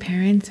likely your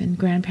parents and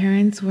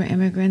grandparents were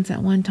immigrants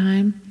at one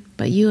time,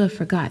 but you have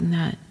forgotten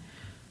that.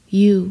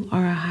 You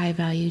are a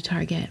high-value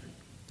target.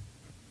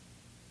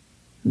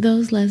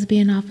 Those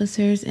lesbian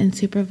officers in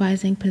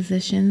supervising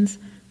positions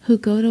who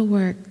go to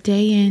work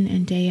day in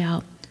and day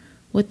out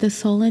with the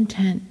sole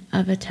intent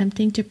of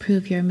attempting to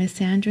prove your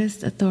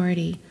misandrist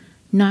authority,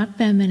 not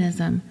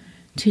feminism,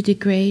 to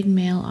degrade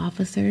male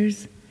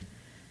officers,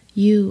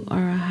 you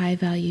are a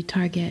high-value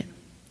target.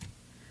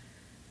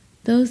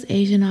 Those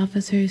Asian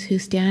officers who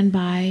stand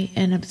by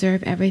and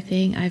observe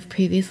everything I've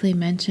previously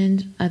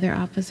mentioned other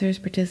officers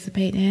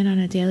participate in on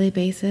a daily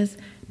basis,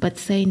 but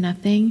say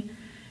nothing,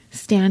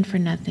 stand for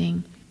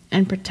nothing,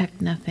 and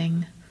protect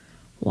nothing.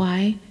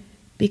 Why?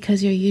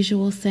 Because your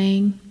usual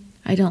saying,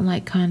 "I don't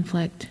like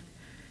conflict."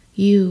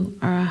 You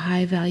are a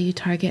high-value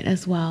target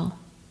as well.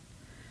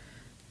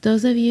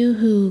 Those of you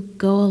who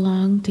go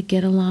along to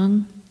get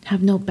along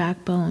have no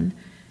backbone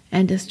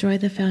and destroy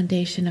the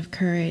foundation of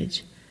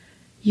courage.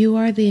 You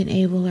are the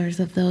enablers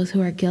of those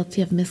who are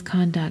guilty of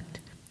misconduct.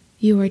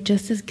 You are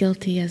just as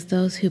guilty as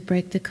those who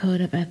break the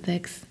code of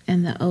ethics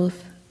and the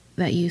oath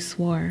that you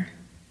swore.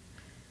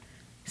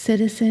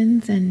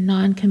 Citizens and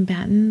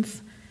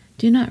non-combatants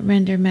do not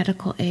render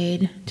medical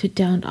aid to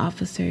downed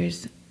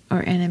officers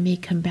or enemy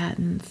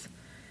combatants.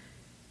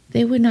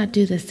 They would not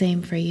do the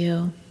same for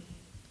you.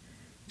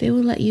 They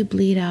will let you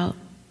bleed out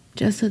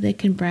just so they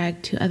can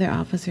brag to other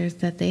officers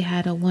that they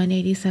had a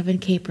 187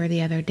 caper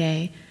the other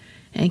day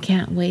and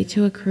can't wait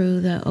to accrue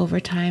the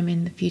overtime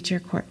in the future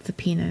court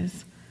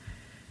subpoenas.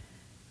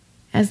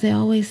 As they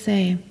always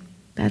say,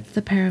 that's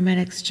the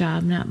paramedic's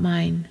job, not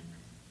mine.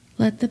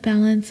 Let the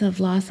balance of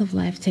loss of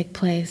life take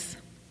place.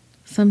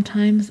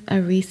 Sometimes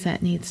a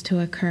reset needs to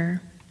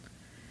occur.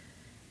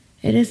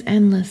 It is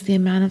endless the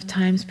amount of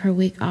times per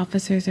week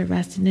officers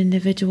arrest an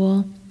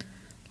individual,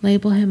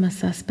 label him a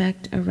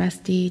suspect,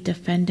 arrestee,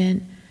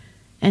 defendant,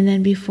 and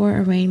then before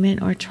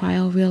arraignment or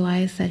trial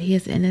realize that he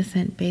is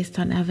innocent based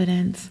on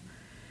evidence.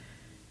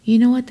 You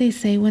know what they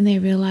say when they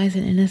realize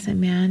an innocent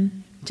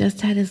man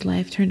just had his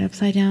life turned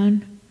upside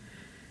down?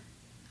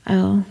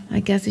 Oh,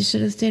 I guess he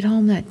should have stayed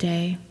home that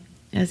day,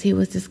 as he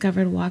was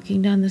discovered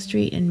walking down the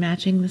street and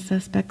matching the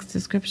suspect's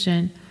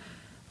description.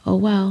 Oh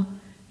well,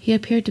 He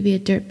appeared to be a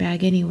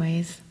dirtbag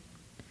anyways.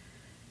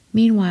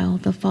 Meanwhile,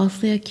 the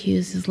falsely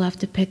accused is left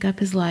to pick up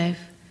his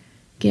life,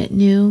 get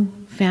new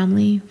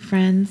family,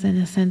 friends,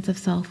 and a sense of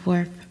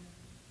self-worth.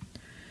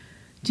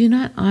 Do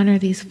not honor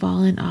these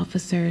fallen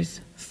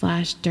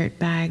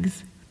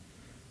officers/dirtbags.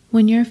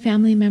 When your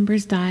family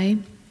members die,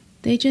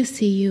 they just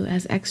see you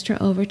as extra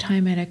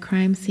overtime at a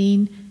crime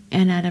scene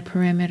and at a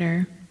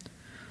perimeter.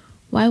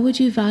 Why would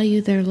you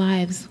value their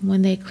lives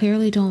when they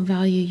clearly don't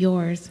value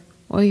yours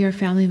or your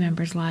family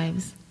members'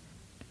 lives?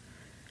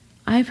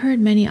 I've heard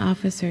many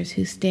officers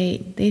who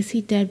state they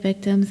see dead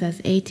victims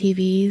as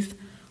ATVs,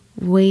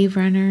 wave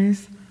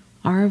runners,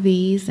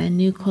 RVs, and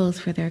new clothes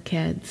for their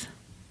kids.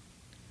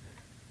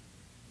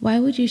 Why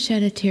would you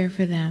shed a tear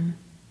for them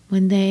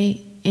when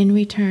they, in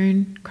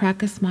return,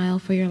 crack a smile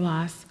for your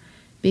loss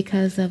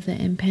because of the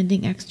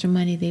impending extra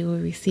money they will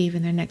receive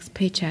in their next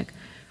paycheck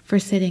for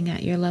sitting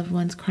at your loved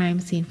one's crime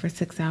scene for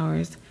 6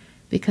 hours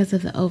because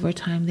of the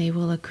overtime they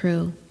will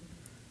accrue?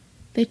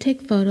 They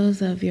take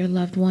photos of your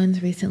loved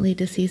one's recently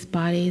deceased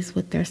bodies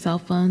with their cell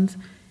phones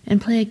and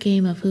play a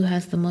game of who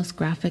has the most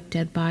graphic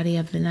dead body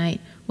of the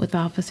night with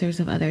officers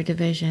of other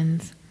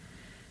divisions.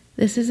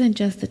 This isn't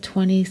just the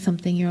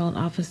 20-something-year-old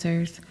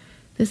officers.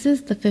 This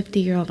is the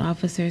 50-year-old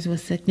officers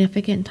with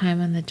significant time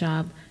on the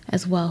job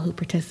as well who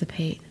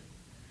participate.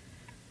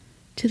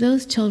 To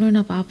those children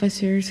of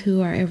officers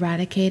who are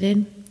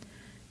eradicated,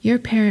 your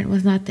parent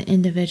was not the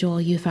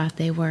individual you thought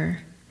they were.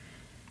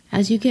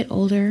 As you get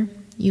older,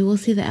 you will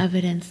see the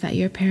evidence that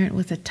your parent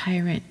was a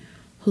tyrant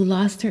who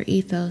lost her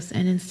ethos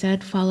and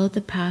instead followed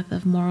the path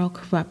of moral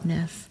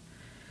corruptness.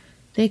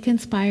 They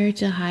conspired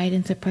to hide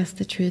and suppress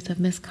the truth of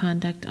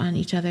misconduct on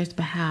each other's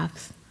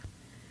behalves.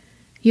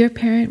 Your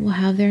parent will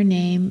have their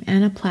name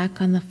and a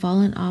plaque on the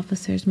Fallen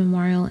Officers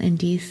Memorial in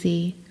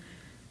D.C.,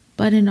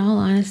 but in all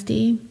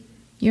honesty,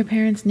 your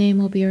parent's name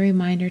will be a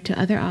reminder to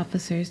other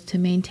officers to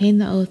maintain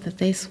the oath that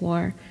they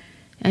swore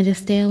and to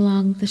stay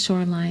along the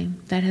shoreline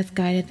that has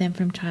guided them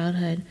from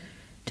childhood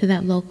to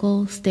that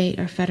local, state,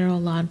 or federal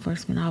law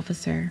enforcement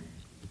officer.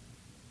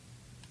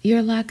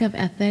 Your lack of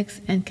ethics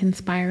and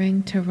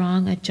conspiring to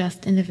wrong a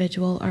just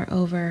individual are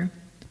over.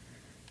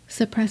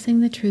 Suppressing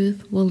the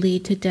truth will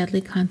lead to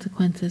deadly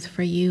consequences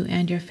for you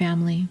and your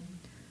family.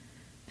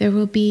 There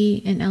will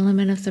be an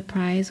element of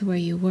surprise where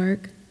you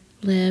work,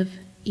 live,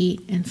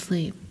 eat, and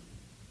sleep.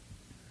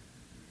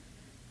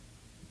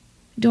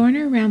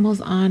 Dorner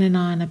rambles on and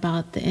on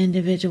about the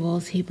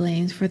individuals he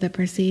blames for the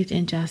perceived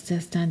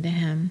injustice done to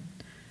him,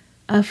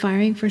 of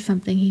firing for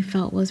something he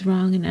felt was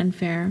wrong and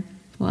unfair,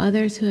 while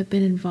others who had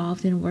been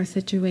involved in worse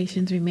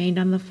situations remained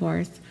on the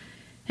force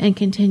and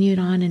continued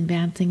on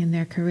advancing in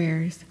their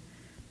careers.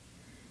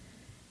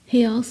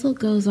 He also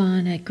goes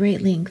on at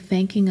great length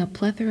thanking a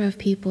plethora of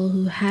people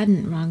who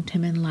hadn't wronged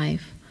him in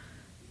life,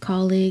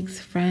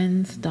 colleagues,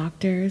 friends,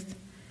 doctors.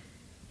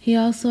 He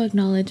also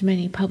acknowledged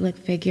many public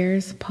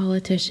figures,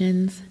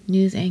 politicians,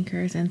 news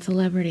anchors, and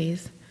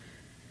celebrities.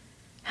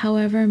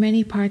 However,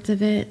 many parts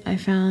of it I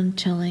found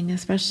chilling,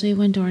 especially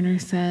when Dorner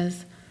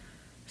says,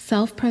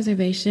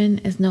 "Self-preservation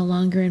is no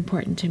longer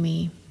important to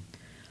me.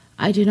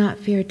 I do not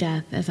fear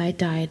death as I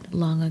died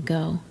long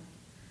ago.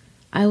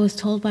 I was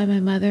told by my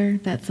mother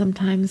that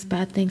sometimes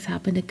bad things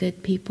happen to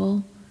good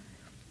people.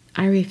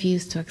 I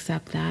refuse to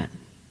accept that."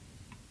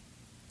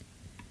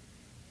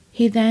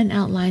 He then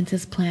outlines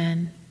his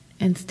plan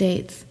and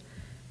states,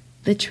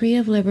 "The tree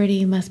of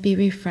liberty must be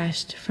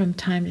refreshed from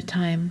time to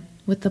time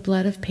with the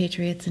blood of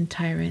patriots and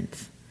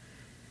tyrants."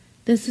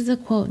 This is a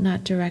quote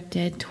not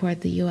directed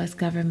toward the U.S.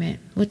 government,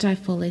 which I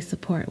fully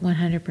support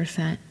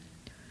 100%.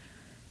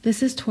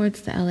 This is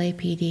towards the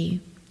LAPD,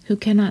 who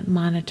cannot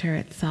monitor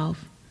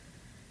itself.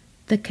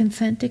 The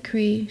consent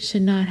decree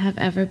should not have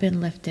ever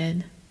been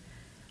lifted.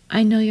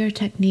 I know your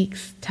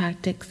techniques,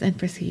 tactics, and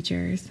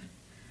procedures.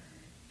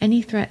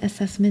 Any threat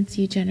assessments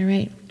you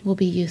generate will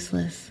be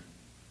useless.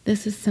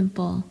 This is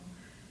simple.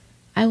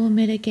 I will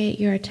mitigate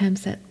your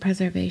attempts at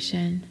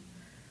preservation.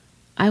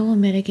 I will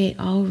mitigate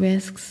all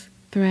risks,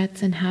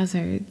 threats, and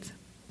hazards.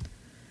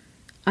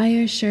 I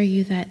assure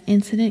you that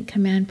incident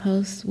command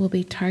posts will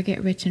be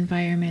target-rich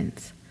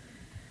environments.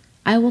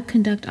 I will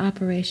conduct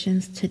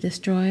operations to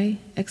destroy,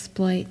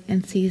 exploit,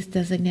 and seize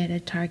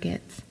designated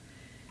targets.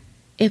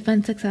 If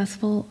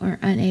unsuccessful or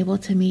unable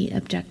to meet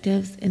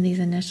objectives in these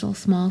initial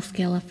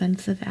small-scale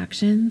offensive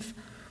actions,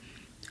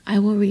 I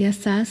will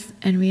reassess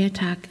and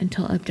reattack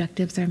until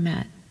objectives are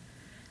met.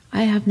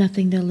 I have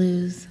nothing to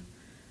lose.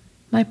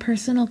 My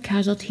personal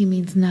casualty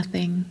means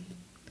nothing.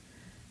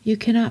 You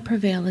cannot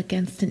prevail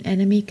against an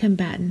enemy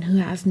combatant who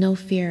has no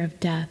fear of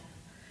death.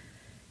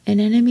 An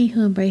enemy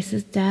who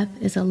embraces death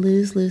is a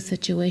lose-lose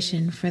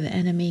situation for the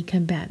enemy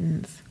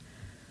combatants.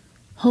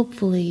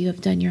 Hopefully you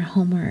have done your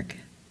homework.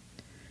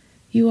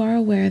 You are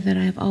aware that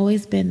I have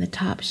always been the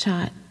top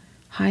shot,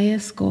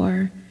 highest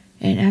score,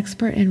 and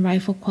expert in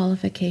rifle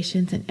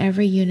qualifications in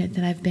every unit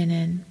that I've been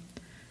in.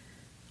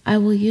 I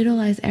will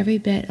utilize every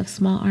bit of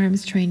small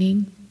arms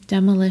training,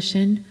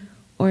 demolition,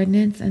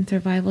 ordnance, and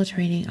survival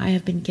training I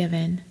have been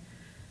given.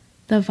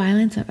 The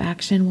violence of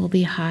action will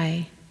be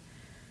high.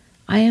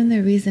 I am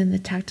the reason the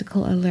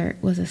tactical alert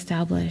was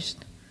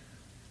established.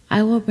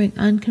 I will bring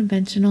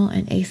unconventional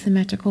and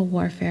asymmetrical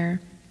warfare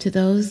to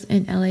those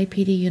in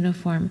LAPD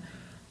uniform,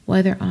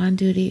 whether on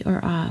duty or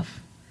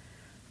off.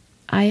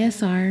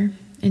 ISR,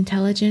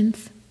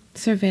 intelligence,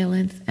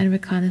 surveillance, and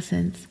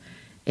reconnaissance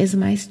is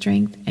my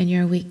strength and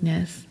your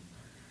weakness.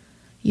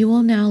 You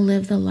will now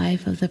live the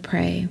life of the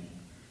prey.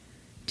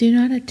 Do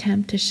not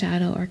attempt to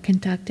shadow or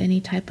conduct any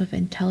type of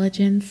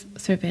intelligence,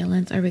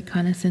 surveillance, or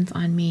reconnaissance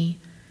on me.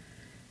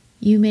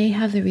 You may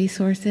have the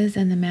resources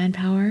and the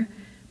manpower,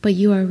 but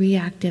you are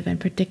reactive and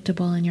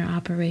predictable in your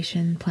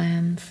operation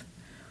plans.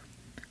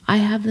 I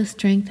have the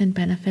strength and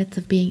benefits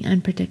of being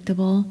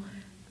unpredictable,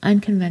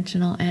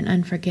 unconventional, and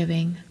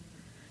unforgiving.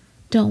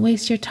 Don't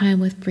waste your time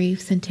with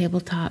briefs and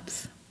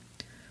tabletops.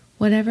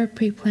 Whatever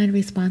pre-planned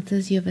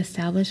responses you have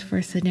established for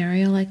a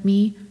scenario like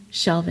me,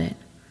 shelve it.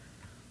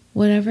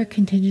 Whatever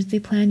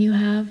contingency plan you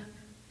have,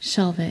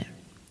 shelve it.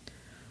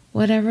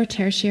 Whatever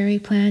tertiary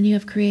plan you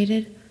have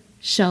created,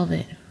 shelve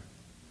it.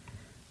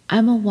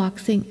 I'm a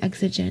waltzing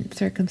exigent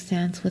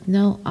circumstance with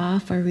no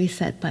off or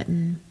reset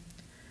button.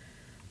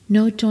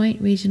 No Joint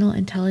Regional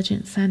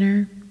Intelligence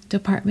Center,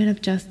 Department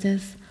of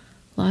Justice,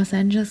 Los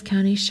Angeles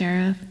County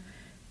Sheriff,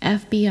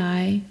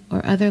 FBI,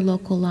 or other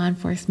local law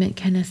enforcement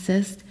can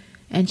assist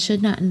and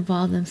should not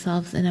involve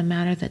themselves in a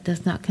matter that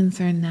does not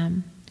concern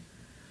them.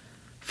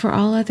 For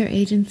all other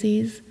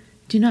agencies,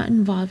 do not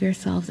involve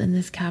yourselves in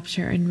this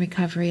capture and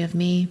recovery of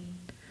me.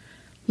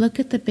 Look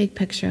at the big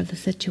picture of the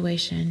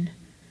situation.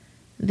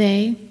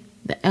 They,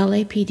 the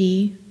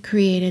LAPD,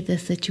 created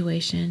this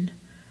situation.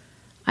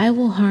 I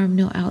will harm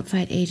no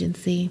outside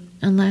agency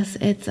unless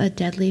it's a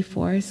deadly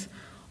force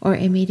or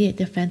immediate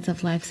defense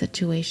of life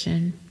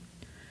situation.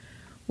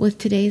 With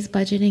today's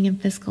budgeting and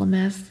fiscal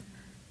mess,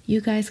 you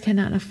guys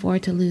cannot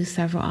afford to lose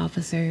several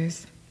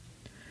officers.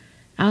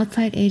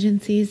 Outside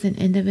agencies and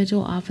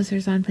individual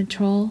officers on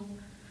patrol,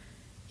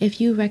 if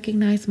you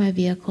recognize my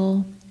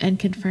vehicle and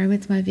confirm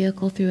it's my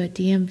vehicle through a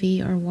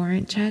DMV or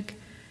warrant check,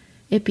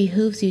 it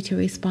behooves you to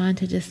respond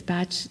to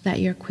dispatch that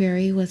your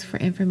query was for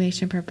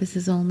information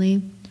purposes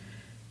only.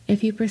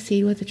 If you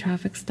proceed with a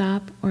traffic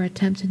stop or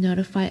attempt to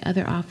notify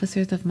other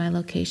officers of my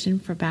location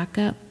for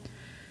backup,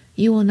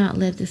 you will not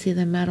live to see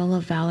the Medal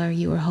of Valor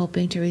you were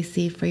hoping to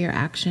receive for your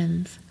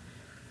actions.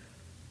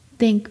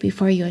 Think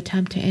before you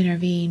attempt to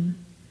intervene.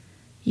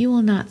 You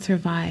will not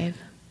survive.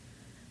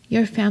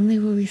 Your family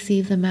will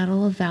receive the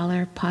Medal of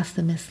Valor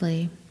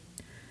posthumously.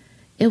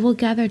 It will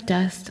gather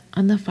dust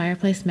on the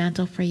fireplace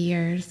mantle for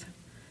years.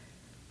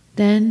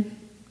 Then,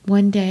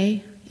 one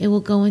day, it will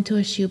go into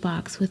a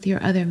shoebox with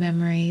your other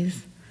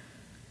memories.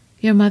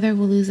 Your mother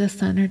will lose a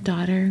son or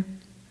daughter.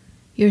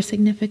 Your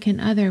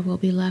significant other will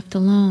be left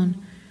alone,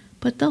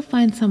 but they'll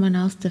find someone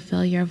else to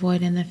fill your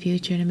void in the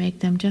future to make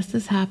them just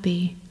as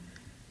happy.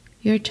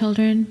 Your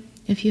children,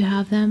 if you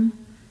have them,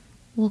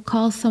 will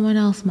call someone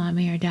else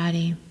mommy or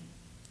daddy.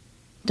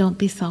 Don't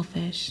be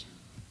selfish.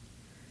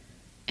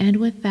 And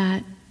with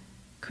that,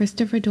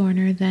 Christopher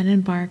Dorner then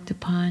embarked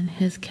upon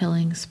his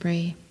killing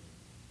spree.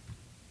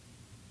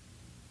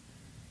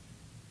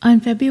 On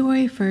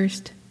February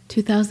 1st,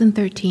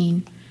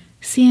 2013,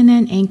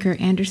 CNN anchor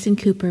Anderson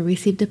Cooper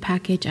received a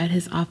package at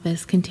his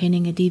office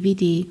containing a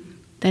DVD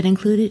that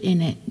included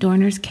in it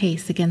Dorner's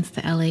case against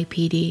the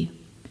LAPD.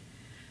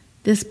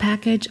 This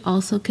package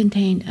also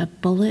contained a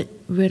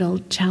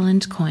bullet-riddled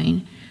challenge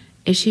coin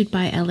issued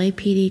by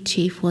LAPD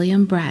Chief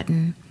William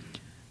Bratton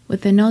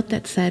with a note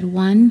that said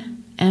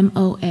 1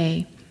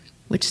 MOA,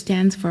 which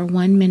stands for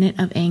 1 minute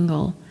of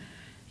angle,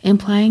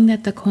 implying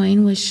that the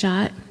coin was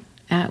shot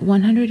at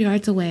 100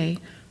 yards away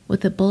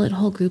with a bullet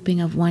hole grouping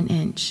of 1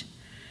 inch,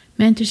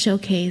 meant to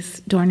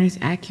showcase Dorner's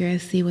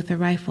accuracy with a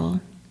rifle.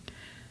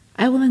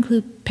 I will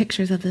include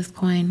pictures of this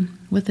coin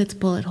with its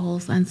bullet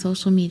holes on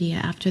social media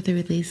after the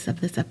release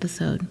of this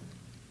episode.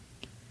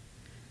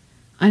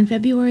 On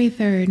February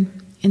 3rd,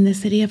 in the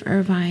city of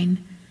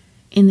Irvine,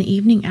 in the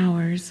evening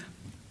hours,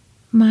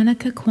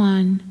 Monica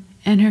Kwan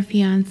and her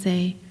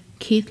fiancé,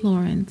 Keith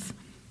Lawrence,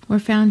 were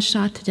found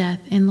shot to death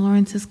in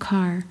Lawrence's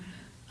car,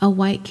 a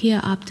white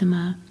Kia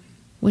Optima,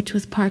 which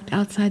was parked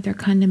outside their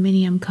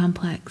condominium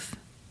complex.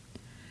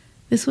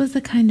 This was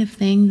the kind of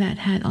thing that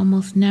had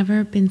almost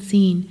never been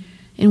seen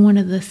in one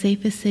of the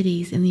safest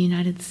cities in the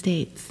United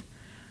States.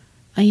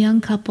 A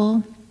young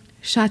couple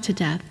shot to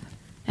death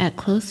at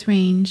close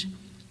range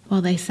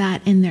while they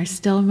sat in their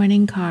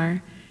still-running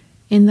car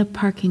in the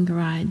parking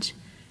garage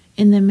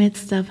in the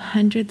midst of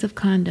hundreds of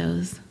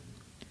condos.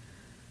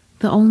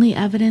 The only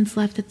evidence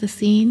left at the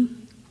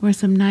scene were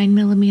some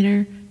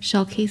 9mm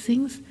shell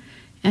casings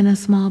and a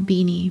small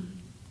beanie.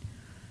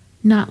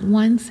 Not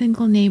one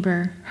single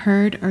neighbor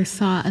heard or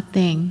saw a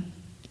thing.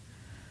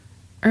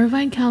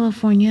 Irvine,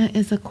 California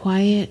is a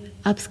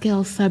quiet,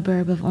 upscale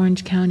suburb of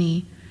Orange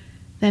County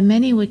that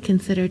many would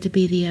consider to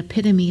be the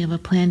epitome of a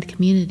planned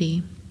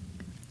community.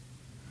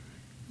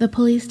 The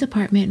police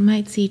department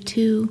might see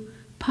 2,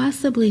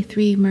 possibly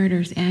 3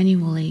 murders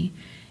annually,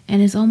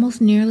 and is almost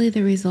nearly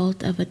the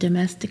result of a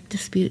domestic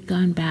dispute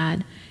gone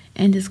bad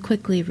and is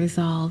quickly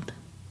resolved.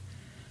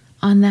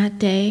 On that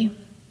day,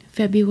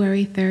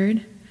 February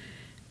 3rd,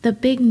 the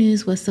big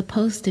news was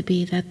supposed to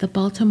be that the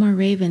Baltimore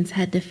Ravens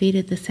had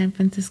defeated the San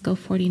Francisco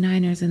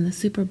 49ers in the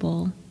Super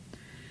Bowl.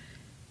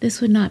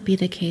 This would not be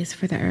the case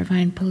for the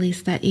Irvine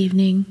police that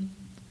evening.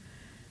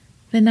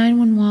 The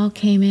 911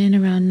 came in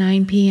around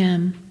 9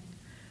 p.m.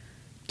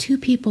 2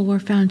 people were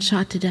found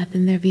shot to death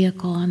in their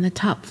vehicle on the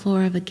top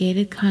floor of a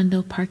gated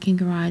condo parking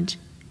garage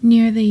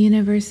near the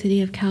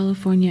University of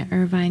California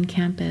Irvine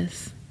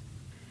campus.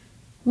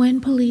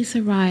 When police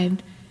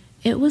arrived,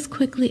 it was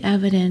quickly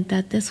evident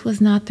that this was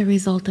not the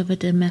result of a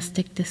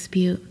domestic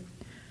dispute.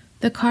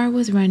 The car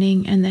was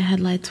running and the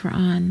headlights were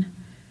on.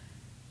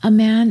 A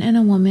man and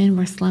a woman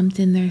were slumped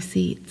in their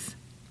seats.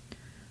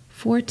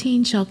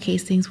 14 shell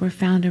casings were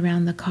found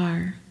around the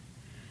car.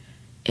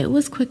 It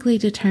was quickly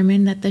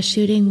determined that the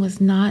shooting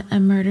was not a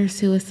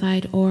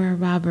murder-suicide or a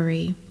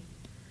robbery.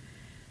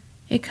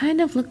 It kind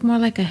of looked more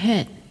like a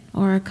hit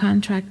or a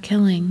contract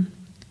killing,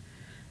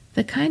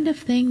 the kind of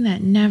thing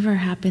that never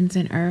happens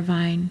in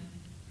Irvine.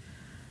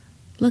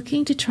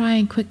 Looking to try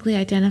and quickly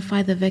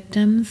identify the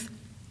victims,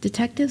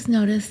 detectives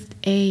noticed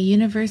a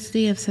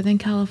University of Southern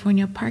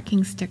California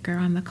parking sticker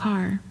on the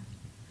car.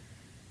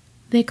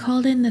 They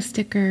called in the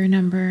sticker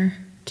number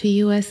to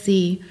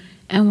USC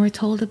and were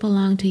told it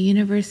belonged to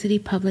University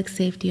Public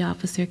Safety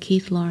Officer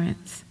Keith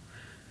Lawrence.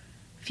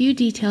 Few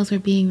details were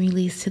being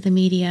released to the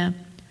media,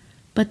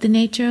 but the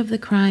nature of the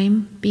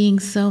crime, being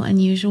so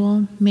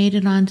unusual, made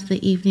it onto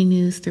the evening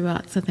news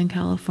throughout Southern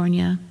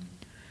California.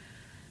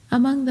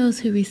 Among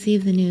those who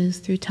received the news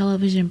through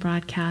television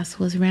broadcasts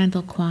was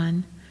Randall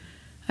Kwan,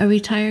 a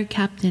retired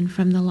captain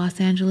from the Los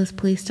Angeles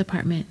Police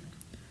Department.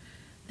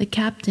 The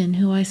captain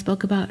who I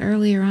spoke about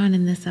earlier on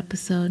in this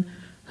episode,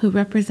 who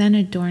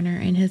represented Dorner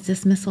in his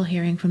dismissal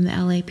hearing from the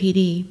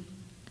LAPD.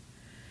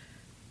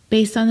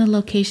 Based on the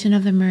location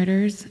of the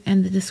murders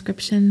and the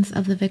descriptions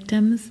of the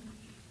victims,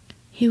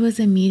 he was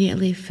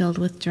immediately filled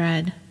with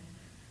dread.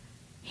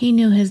 He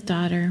knew his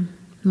daughter,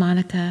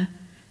 Monica,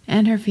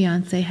 and her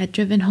fiancé had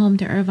driven home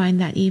to Irvine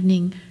that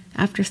evening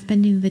after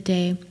spending the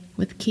day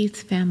with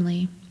Keith's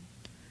family.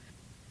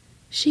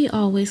 She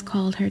always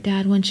called her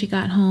dad when she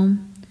got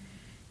home.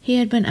 He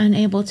had been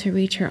unable to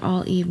reach her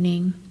all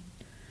evening.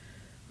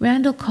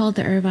 Randall called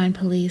the Irvine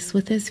police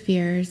with his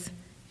fears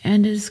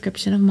and a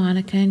description of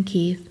Monica and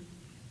Keith.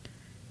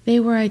 They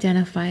were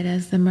identified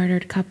as the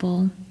murdered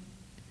couple.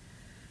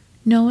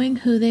 Knowing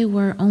who they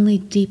were only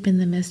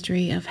deepened the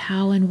mystery of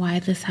how and why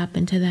this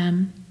happened to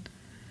them.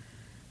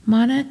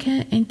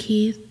 Monica and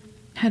Keith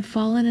had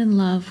fallen in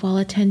love while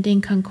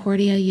attending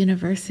Concordia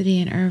University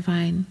in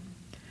Irvine.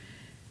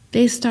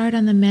 They starred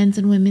on the men's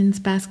and women's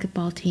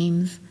basketball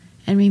teams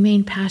and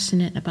remained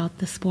passionate about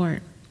the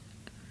sport.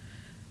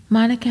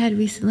 Monica had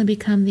recently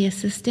become the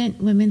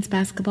assistant women's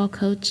basketball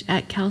coach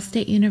at Cal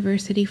State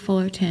University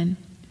Fullerton.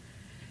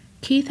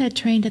 Keith had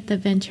trained at the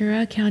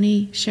Ventura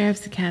County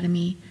Sheriff's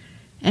Academy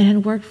and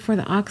had worked for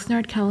the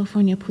Oxnard,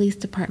 California Police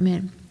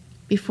Department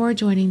before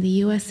joining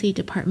the USC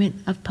Department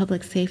of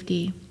Public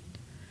Safety.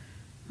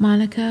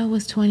 Monica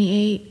was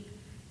 28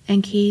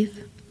 and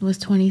Keith was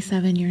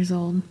 27 years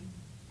old.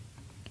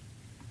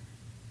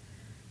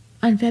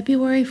 On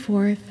February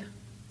 4th,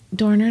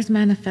 Dorner's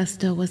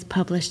manifesto was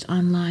published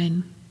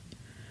online.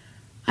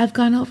 I've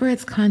gone over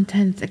its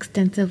contents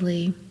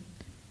extensively,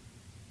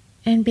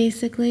 and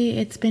basically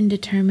it's been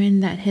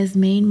determined that his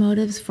main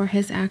motives for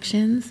his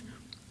actions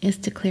is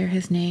to clear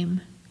his name.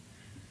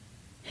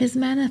 His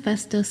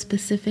manifesto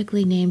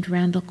specifically named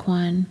Randall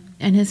Kwan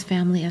and his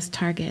family as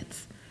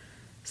targets,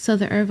 so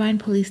the Irvine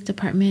Police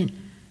Department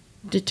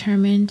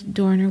determined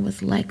Dorner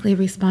was likely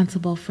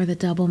responsible for the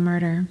double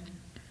murder.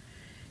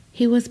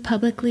 He was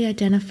publicly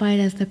identified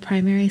as the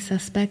primary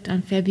suspect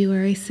on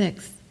February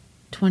 6,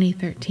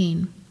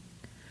 2013.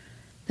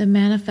 The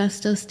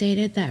manifesto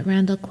stated that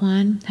Randall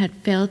Kwan had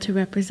failed to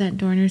represent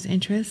Dorner's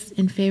interests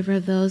in favor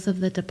of those of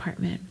the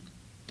department.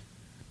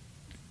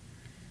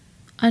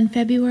 On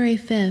February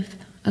 5th,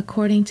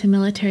 according to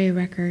military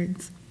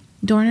records,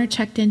 Dorner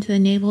checked into the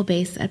naval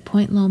base at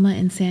Point Loma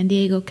in San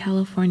Diego,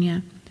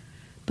 California,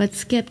 but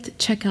skipped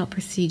checkout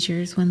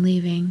procedures when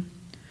leaving.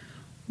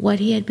 What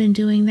he had been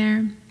doing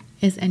there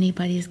is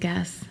anybody's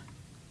guess.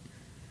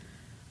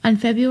 On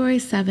February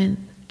 7th,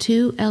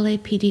 2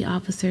 LAPD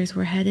officers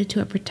were headed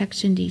to a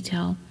protection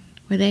detail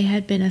where they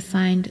had been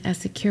assigned as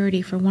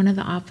security for one of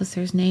the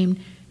officers named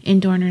in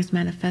Dorner's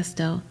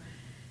manifesto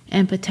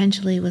and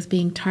potentially was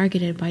being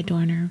targeted by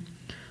Dorner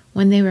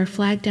when they were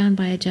flagged down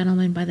by a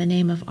gentleman by the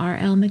name of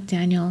R.L.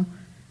 McDaniel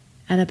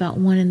at about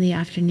 1 in the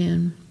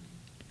afternoon.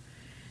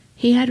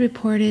 He had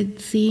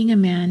reported seeing a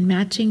man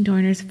matching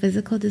Dorner's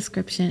physical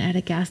description at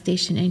a gas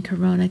station in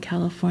Corona,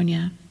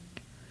 California.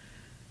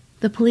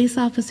 The police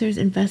officers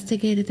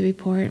investigated the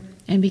report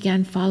and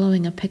began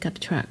following a pickup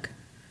truck.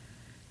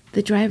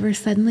 The driver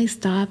suddenly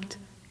stopped,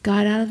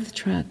 got out of the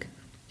truck,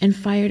 and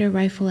fired a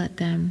rifle at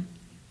them,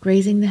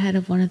 grazing the head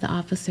of one of the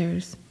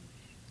officers.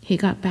 He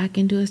got back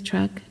into his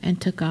truck and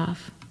took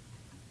off.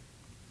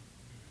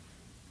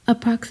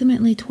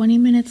 Approximately 20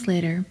 minutes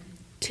later,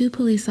 2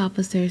 police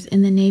officers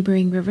in the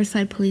neighboring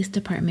Riverside Police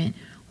Department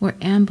were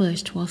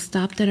ambushed while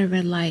stopped at a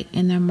red light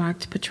in their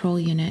marked patrol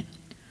unit.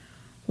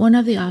 One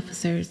of the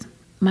officers,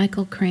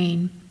 Michael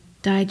Crane,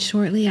 died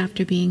shortly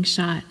after being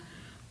shot,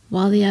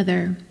 while the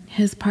other,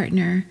 his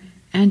partner,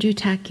 Andrew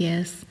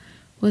Takias,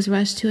 was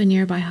rushed to a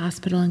nearby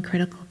hospital in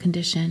critical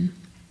condition.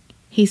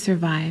 He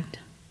survived.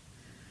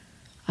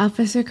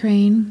 Officer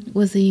Crane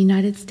was a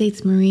United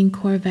States Marine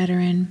Corps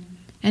veteran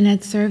and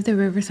had served the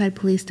Riverside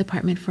Police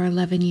Department for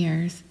 11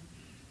 years.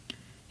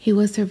 He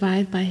was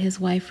survived by his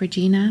wife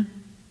Regina,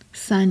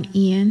 son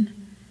Ian,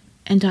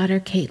 and daughter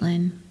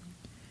Caitlin.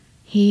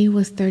 He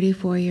was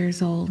 34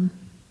 years old.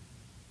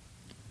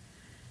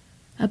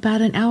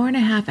 About an hour and a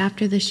half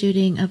after the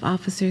shooting of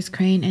Officers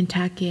Crane and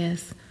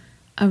Takias,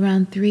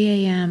 around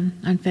 3 a.m.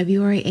 on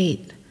February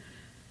 8th,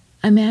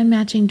 a man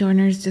matching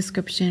Dorner's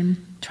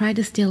description tried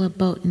to steal a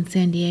boat in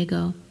San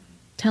Diego,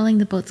 telling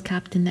the boat's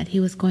captain that he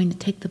was going to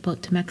take the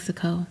boat to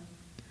Mexico.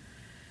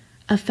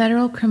 A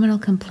federal criminal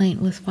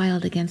complaint was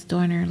filed against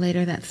Dorner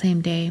later that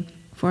same day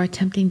for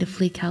attempting to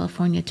flee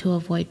California to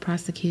avoid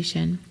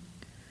prosecution.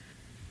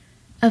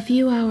 A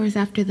few hours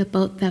after the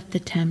boat theft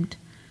attempt,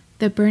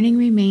 the burning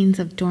remains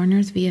of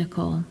Dorner's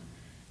vehicle,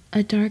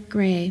 a dark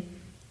gray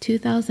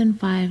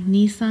 2005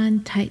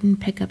 Nissan Titan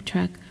pickup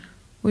truck,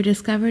 were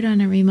discovered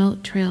on a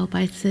remote trail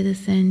by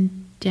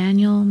citizen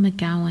Daniel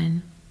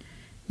McGowan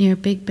near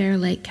Big Bear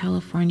Lake,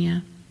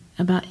 California,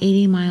 about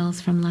 80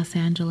 miles from Los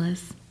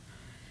Angeles.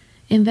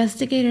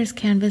 Investigators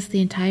canvassed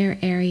the entire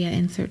area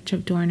in search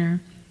of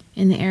Dorner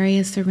in the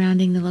areas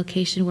surrounding the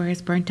location where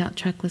his burnt-out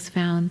truck was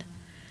found.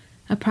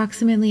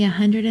 Approximately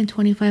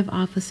 125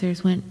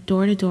 officers went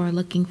door to door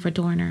looking for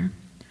Dorner.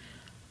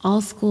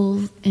 All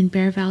schools in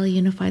Bear Valley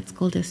Unified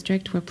School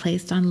District were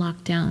placed on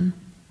lockdown.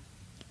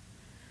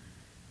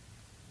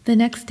 The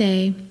next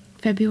day,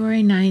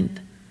 February 9th,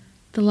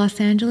 the Los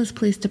Angeles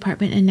Police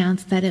Department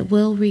announced that it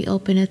will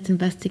reopen its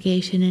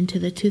investigation into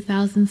the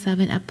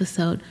 2007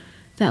 episode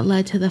that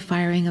led to the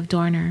firing of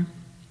Dorner.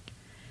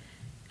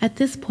 At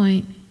this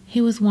point, he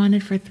was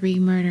wanted for 3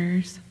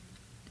 murders.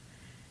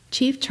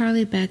 Chief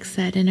Charlie Beck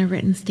said in a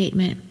written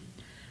statement,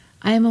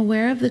 "I am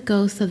aware of the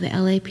ghosts of the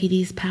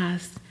LAPD's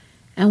past,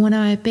 and one of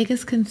my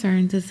biggest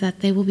concerns is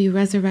that they will be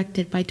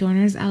resurrected by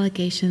Dorner's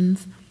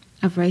allegations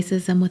of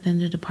racism within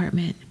the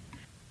department.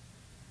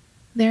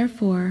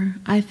 Therefore,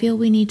 I feel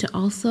we need to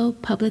also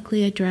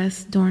publicly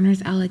address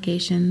Dorner's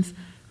allegations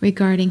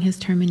regarding his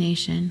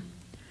termination.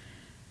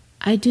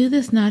 I do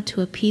this not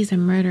to appease a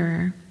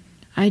murderer.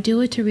 I do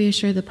it to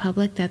reassure the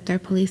public that their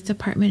police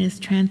department is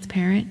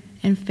transparent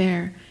and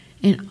fair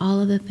in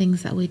all of the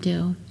things that we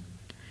do."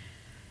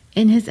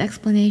 In his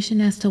explanation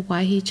as to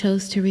why he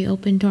chose to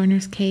reopen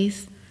Dorner's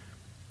case,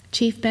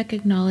 Chief Beck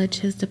acknowledged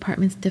his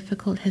department's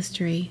difficult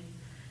history.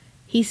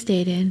 He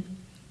stated,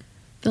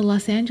 "The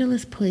Los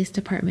Angeles Police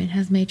Department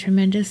has made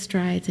tremendous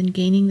strides in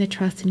gaining the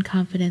trust and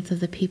confidence of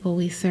the people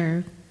we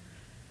serve."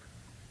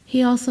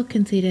 He also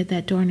conceded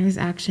that Dorner's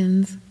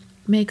actions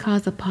may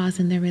cause a pause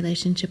in their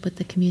relationship with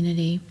the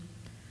community.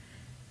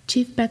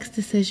 Chief Beck's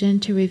decision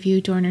to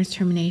review Dorner's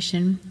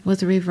termination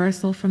was a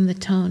reversal from the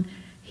tone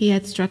he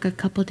had struck a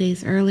couple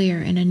days earlier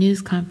in a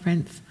news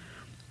conference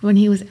when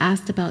he was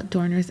asked about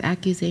Dorner's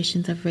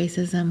accusations of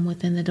racism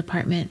within the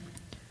department.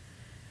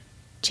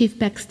 Chief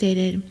Beck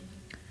stated,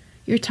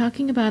 "You're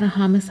talking about a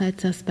homicide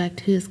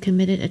suspect who has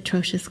committed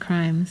atrocious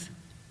crimes.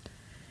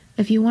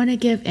 If you want to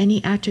give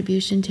any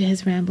attribution to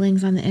his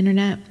ramblings on the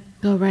internet,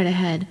 go right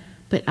ahead,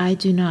 but I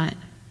do not."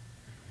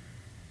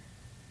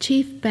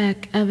 Chief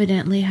Beck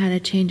evidently had a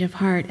change of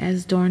heart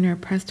as Dorner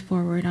pressed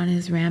forward on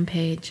his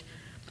rampage,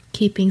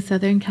 keeping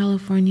Southern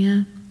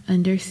California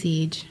under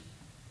siege.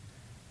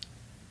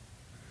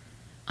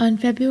 On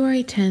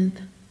February 10th,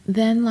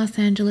 then Los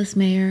Angeles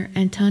Mayor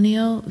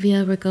Antonio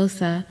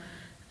Villaraigosa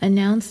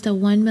announced a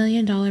 $1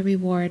 million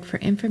reward for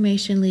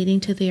information leading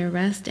to the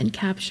arrest and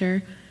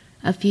capture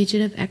of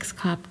fugitive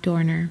ex-cop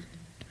Dorner.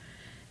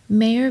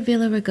 Mayor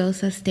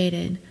Villaraigosa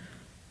stated,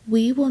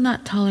 "We will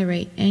not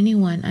tolerate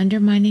anyone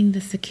undermining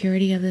the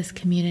security of this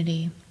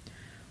community.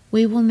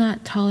 We will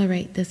not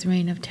tolerate this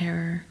reign of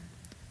terror."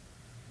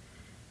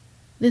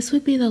 This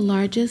would be the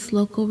largest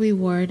local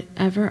reward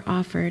ever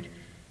offered,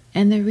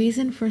 and the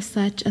reason for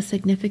such a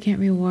significant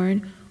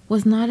reward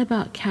was not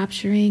about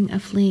capturing a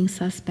fleeing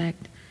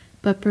suspect,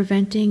 but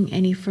preventing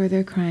any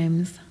further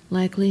crimes,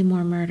 likely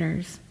more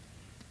murders.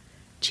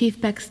 Chief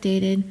Beck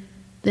stated,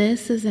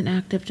 "This is an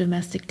act of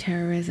domestic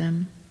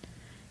terrorism.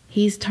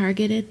 He's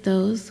targeted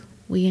those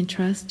we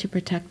entrust to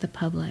protect the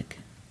public."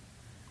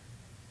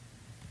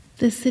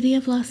 The City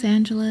of Los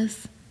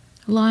Angeles,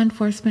 law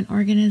enforcement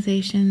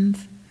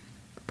organizations,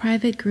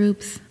 private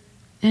groups,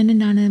 and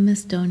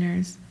anonymous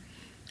donors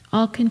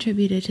all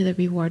contributed to the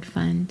reward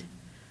fund.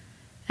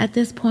 At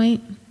this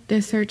point,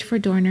 the search for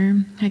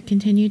Dorner had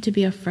continued to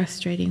be a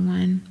frustrating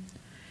one.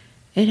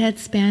 It had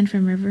spanned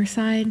from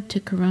Riverside to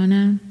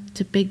Corona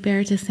to Big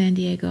Bear to San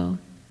Diego.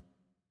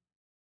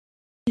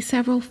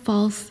 Several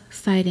false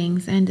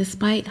sightings, and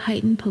despite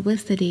heightened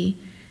publicity,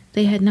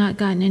 they had not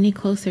gotten any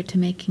closer to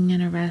making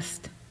an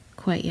arrest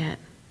quite yet.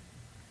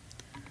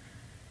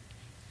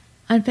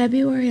 On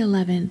February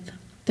 11th,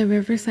 the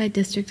Riverside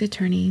District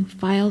Attorney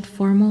filed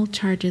formal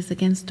charges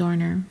against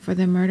Dorner for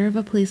the murder of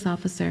a police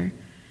officer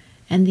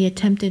and the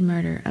attempted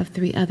murder of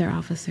 3 other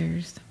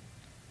officers.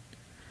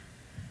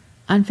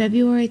 On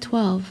February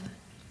 12th,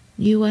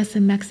 U.S.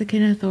 and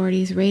Mexican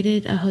authorities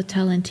raided a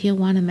hotel in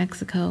Tijuana,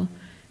 Mexico,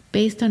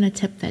 based on a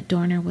tip that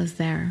Dorner was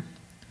there.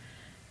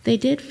 They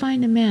did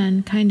find a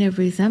man kind of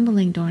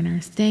resembling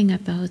Dorner staying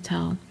at the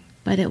hotel,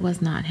 but it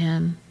was not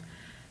him.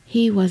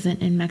 He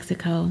wasn't in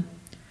Mexico.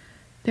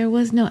 There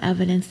was no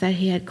evidence that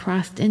he had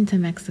crossed into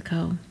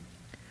Mexico.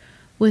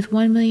 With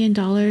 $1 million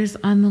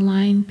on the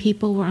line,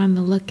 people were on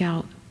the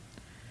lookout.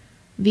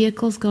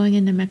 Vehicles going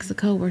into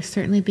Mexico were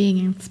certainly being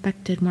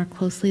inspected more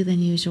closely than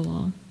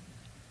usual.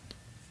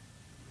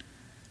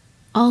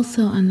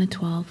 Also on the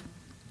 12th,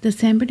 the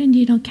San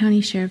Bernardino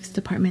County Sheriff's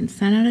Department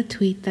sent out a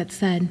tweet that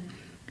said,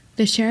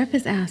 "The sheriff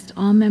has asked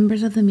all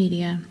members of the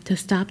media to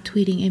stop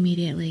tweeting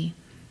immediately.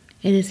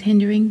 It is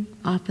hindering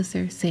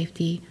officer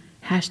safety.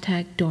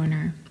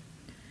 #Dorner."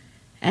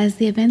 As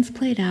the events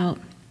played out,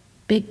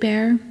 Big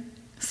Bear,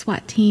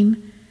 SWAT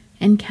team,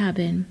 and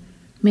Cabin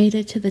made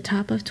it to the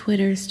top of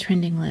Twitter's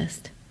trending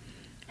list.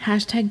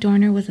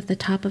 #Dorner was at the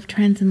top of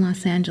trends in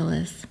Los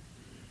Angeles.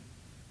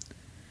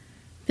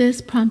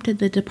 This prompted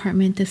the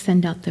department to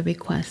send out the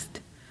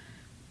request.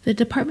 The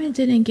department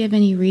didn't give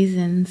any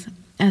reasons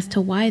as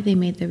to why they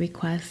made the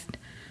request,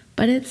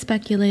 but it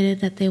speculated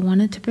that they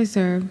wanted to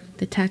preserve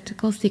the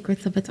tactical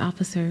secrets of its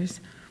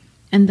officers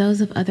and those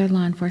of other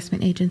law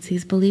enforcement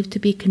agencies believed to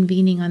be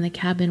convening on the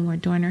cabin where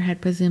Dorner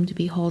had presumed to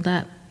be holed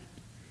up,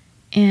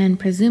 and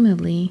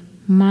presumably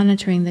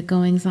monitoring the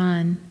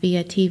goings-on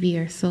via TV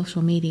or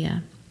social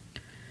media.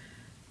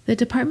 The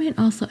department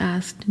also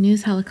asked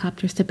news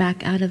helicopters to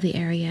back out of the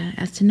area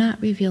as to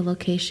not reveal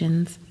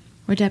locations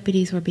where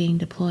deputies were being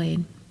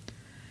deployed.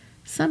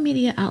 Some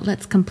media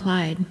outlets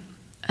complied,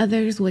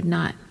 others would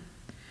not.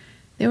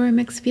 There were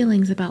mixed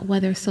feelings about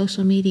whether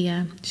social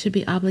media should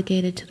be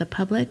obligated to the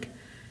public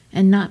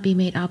and not be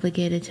made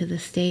obligated to the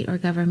state or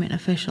government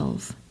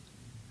officials.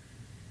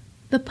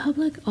 The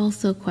public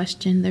also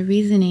questioned the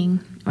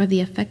reasoning or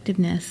the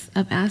effectiveness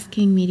of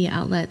asking media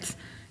outlets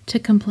to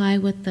comply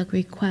with the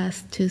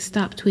request to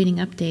stop tweeting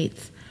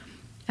updates,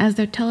 as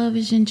their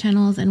television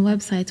channels and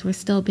websites were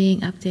still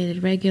being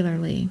updated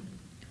regularly.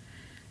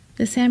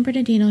 The San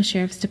Bernardino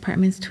Sheriff's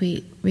Department's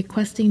tweet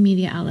requesting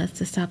media outlets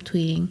to stop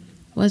tweeting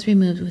was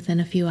removed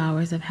within a few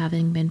hours of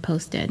having been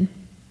posted.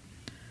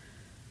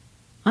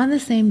 On the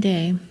same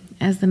day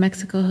as the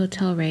Mexico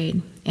hotel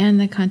raid and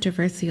the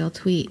controversial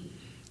tweet,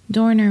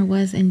 Dorner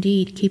was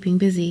indeed keeping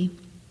busy.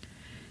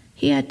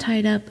 He had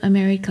tied up a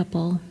married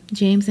couple,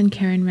 James and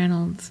Karen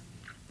Reynolds,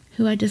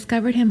 who had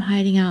discovered him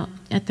hiding out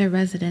at their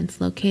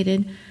residence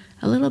located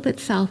a little bit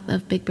south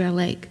of Big Bear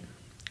Lake,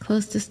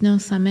 close to Snow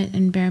Summit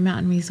and Bear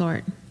Mountain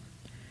Resort.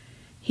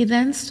 He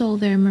then stole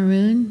their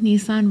maroon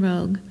Nissan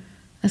Rogue,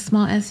 a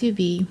small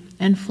SUV,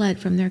 and fled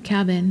from their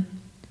cabin.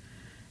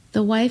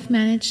 The wife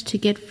managed to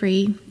get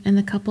free, and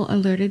the couple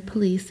alerted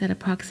police at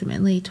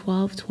approximately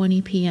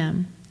 12:20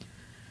 p.m.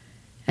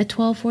 At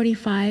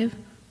 12:45,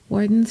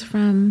 wardens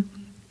from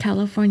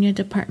California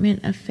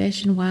Department of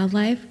Fish and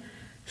Wildlife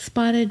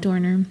spotted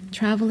Dorner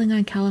traveling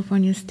on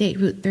California State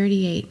Route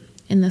 38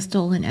 in the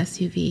stolen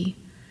SUV.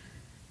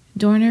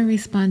 Dorner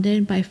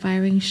responded by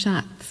firing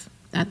shots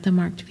at the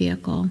marked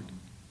vehicle.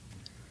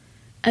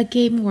 A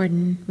game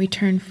warden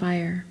returned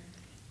fire.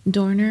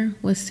 Dorner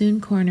was soon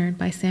cornered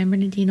by San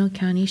Bernardino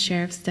County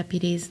Sheriff's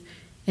deputies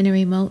in a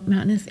remote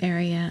mountainous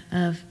area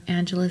of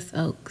Angeles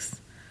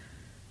Oaks.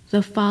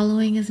 The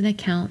following is an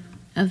account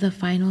of the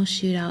final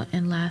shootout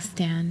and last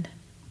stand.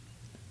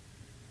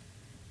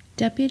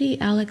 Deputy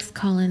Alex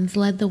Collins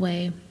led the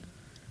way,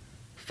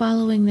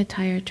 following the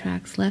tire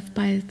tracks left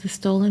by the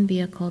stolen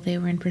vehicle they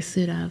were in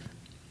pursuit of.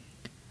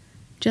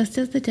 Just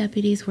as the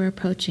deputies were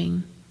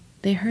approaching,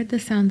 they heard the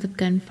sounds of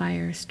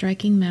gunfire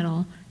striking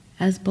metal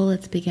as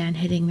bullets began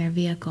hitting their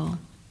vehicle.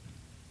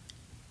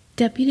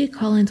 Deputy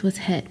Collins was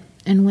hit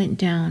and went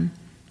down,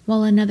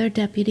 while another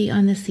deputy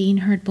on the scene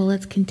heard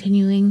bullets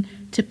continuing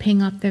to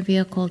ping off their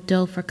vehicle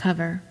dove for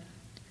cover.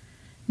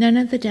 None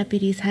of the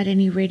deputies had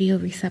any radio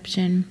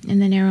reception in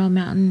the narrow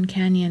mountain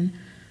canyon,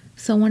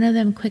 so one of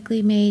them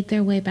quickly made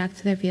their way back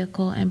to their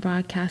vehicle and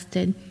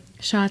broadcasted,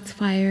 "Shots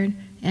fired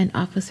and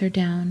officer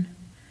down."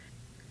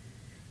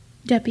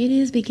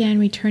 Deputies began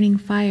returning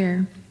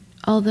fire,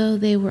 although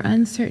they were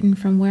uncertain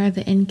from where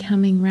the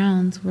incoming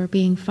rounds were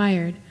being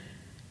fired.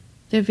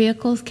 Their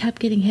vehicles kept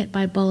getting hit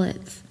by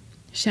bullets,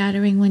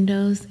 shattering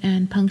windows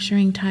and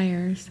puncturing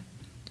tires.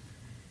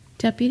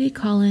 Deputy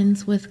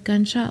Collins, with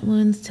gunshot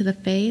wounds to the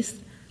face,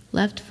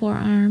 left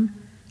forearm,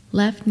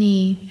 left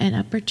knee, and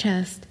upper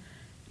chest,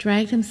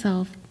 dragged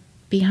himself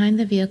behind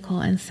the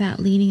vehicle and sat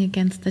leaning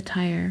against the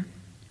tire.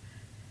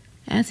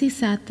 As he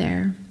sat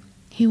there,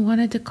 he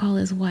wanted to call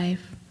his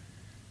wife,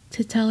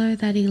 to tell her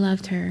that he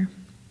loved her,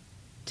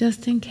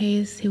 just in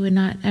case he would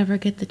not ever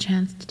get the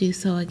chance to do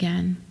so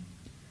again.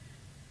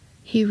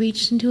 He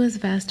reached into his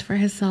vest for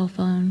his cell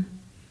phone,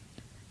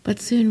 but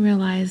soon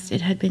realized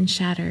it had been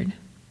shattered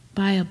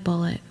by a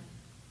bullet.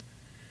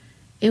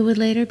 It would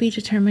later be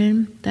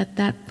determined that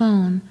that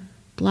phone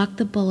blocked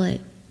the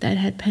bullet that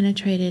had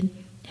penetrated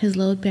his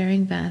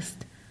load-bearing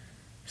vest,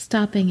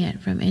 stopping it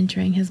from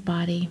entering his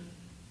body.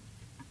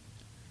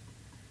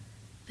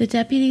 The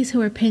deputies who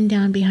were pinned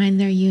down behind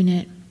their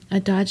unit, a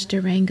Dodge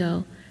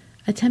Durango,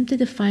 attempted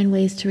to find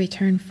ways to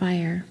return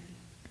fire.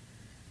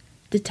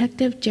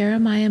 Detective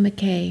Jeremiah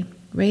McKay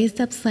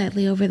raised up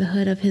slightly over the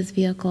hood of his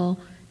vehicle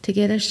to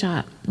get a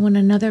shot when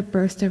another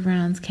burst of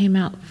rounds came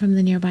out from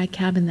the nearby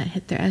cabin that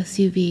hit their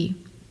SUV.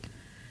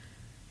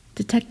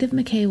 Detective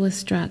McKay was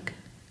struck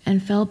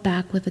and fell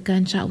back with a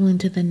gunshot wound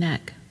to the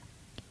neck.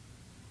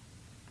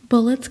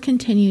 Bullets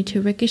continued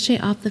to ricochet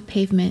off the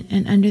pavement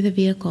and under the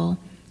vehicle,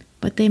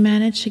 but they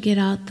managed to get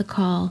out the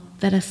call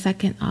that a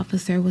second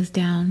officer was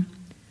down.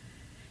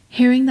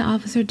 Hearing the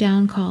officer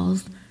down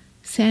calls,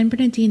 San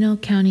Bernardino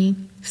County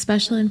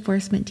Special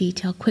Enforcement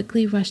Detail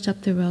quickly rushed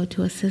up the road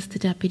to assist the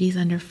deputies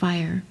under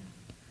fire.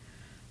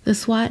 The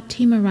SWAT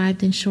team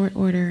arrived in short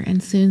order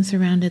and soon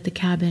surrounded the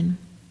cabin.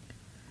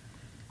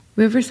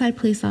 Riverside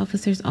police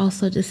officers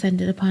also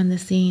descended upon the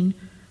scene,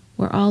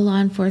 where all law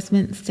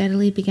enforcement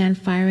steadily began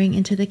firing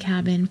into the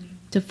cabin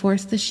to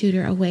force the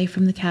shooter away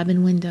from the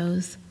cabin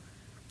windows.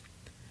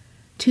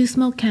 2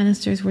 smoke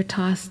canisters were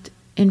tossed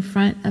in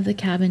front of the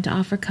cabin to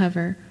offer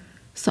cover,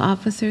 so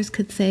officers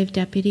could save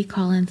Deputy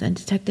Collins and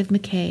Detective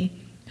McKay,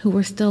 who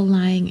were still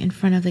lying in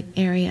front of the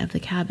area of the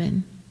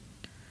cabin.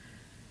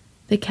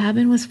 The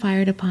cabin was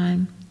fired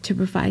upon to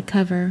provide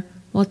cover,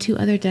 while 2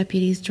 other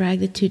deputies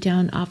dragged the 2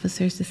 downed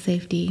officers to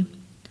safety.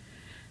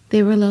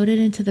 They were loaded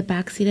into the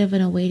backseat of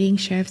an awaiting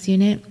sheriff's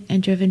unit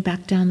and driven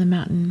back down the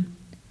mountain.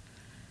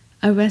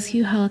 A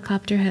rescue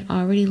helicopter had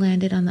already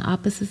landed on the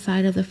opposite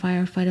side of the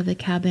firefight of the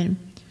cabin,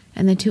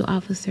 and the 2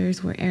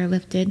 officers were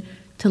airlifted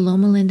to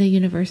Loma Linda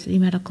University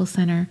Medical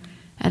Center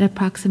at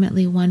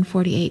approximately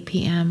 1:48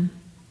 p.m.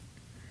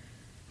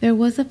 There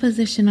was a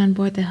physician on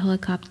board the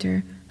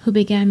helicopter who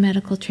began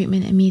medical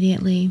treatment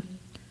immediately.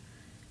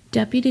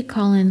 Deputy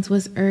Collins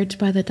was urged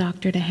by the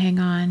doctor to hang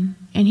on,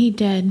 and he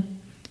did.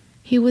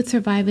 He would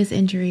survive his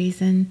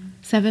injuries, and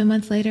 7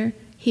 months later,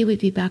 he would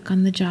be back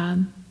on the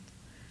job.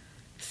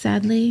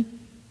 Sadly,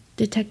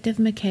 Detective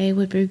McKay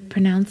would be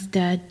pronounced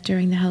dead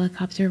during the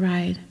helicopter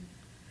ride.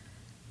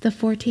 The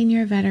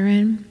 14-year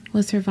veteran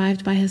was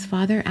survived by his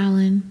father,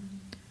 Alan,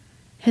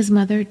 his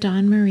mother,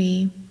 Dawn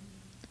Marie,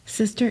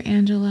 sister,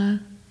 Angela,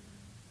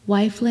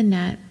 wife,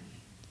 Lynette,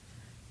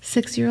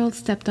 6-year-old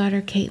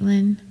stepdaughter,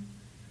 Caitlin,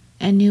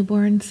 and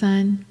newborn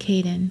son,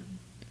 Caden.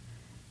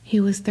 He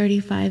was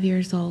 35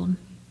 years old.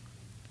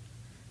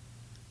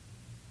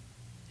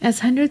 As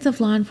hundreds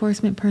of law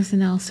enforcement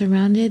personnel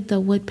surrounded the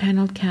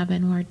wood-paneled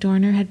cabin where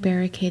Dorner had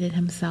barricaded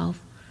himself,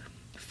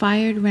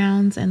 fired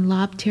rounds and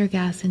lobbed tear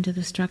gas into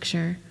the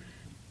structure,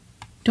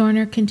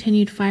 Dorner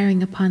continued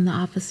firing upon the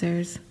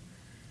officers.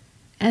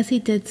 As he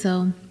did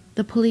so,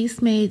 the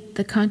police made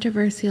the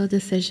controversial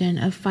decision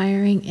of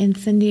firing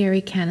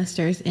incendiary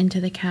canisters into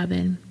the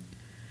cabin.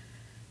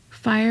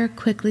 Fire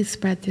quickly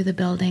spread through the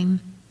building,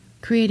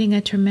 creating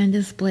a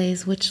tremendous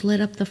blaze which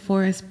lit up the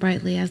forest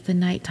brightly as the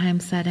nighttime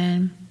set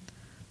in.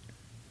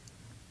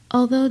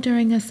 Although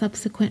during a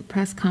subsequent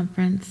press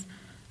conference,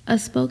 a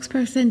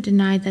spokesperson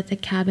denied that the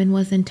cabin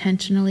was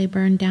intentionally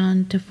burned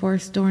down to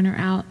force Dorner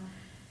out,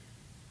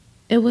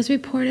 it was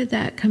reported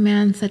that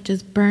commands such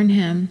as "burn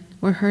him"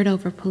 were heard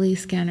over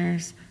police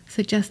scanners,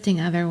 suggesting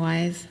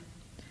otherwise.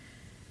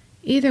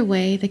 Either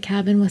way, the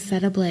cabin was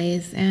set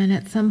ablaze, and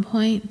at some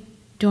point,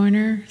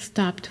 Dorner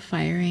stopped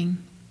firing.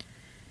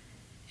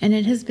 And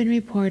it has been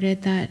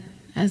reported that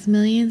as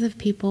millions of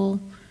people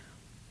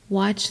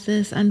watched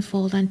this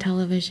unfold on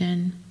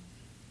television,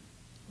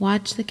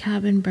 watched the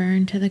cabin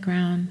burn to the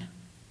ground,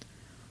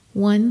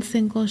 one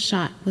single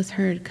shot was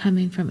heard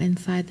coming from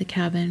inside the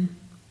cabin.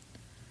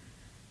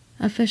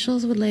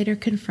 Officials would later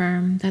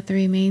confirm that the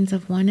remains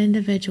of one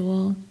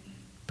individual,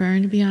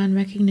 burned beyond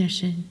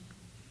recognition,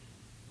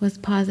 was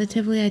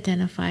positively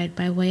identified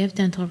by way of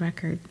dental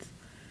records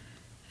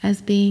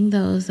as being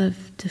those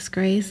of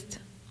disgraced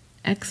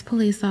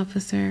ex-police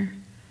officer,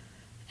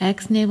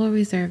 ex-naval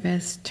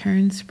reservist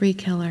turned spree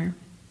killer,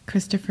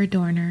 Christopher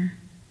Dorner.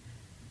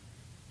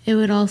 It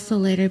would also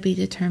later be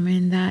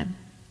determined that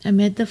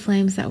amid the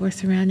flames that were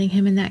surrounding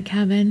him in that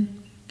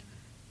cabin,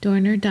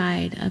 Dorner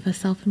died of a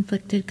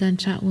self-inflicted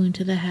gunshot wound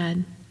to the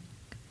head.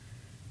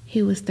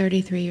 He was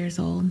 33 years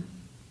old.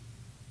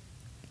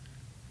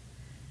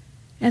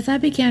 As I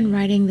began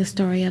writing the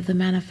story of the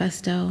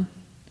manifesto,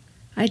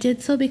 I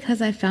did so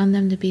because I found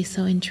them to be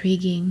so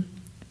intriguing.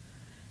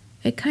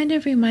 It kind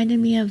of reminded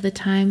me of the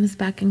times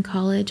back in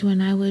college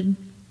when I would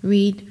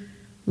read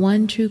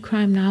one true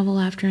crime novel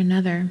after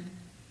another,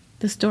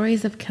 the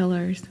stories of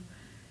killers.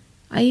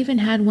 I even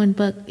had one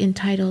book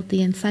entitled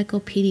The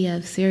Encyclopedia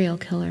of Serial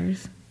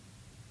Killers.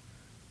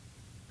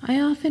 I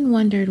often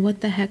wondered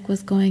what the heck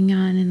was going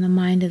on in the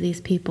mind of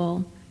these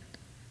people.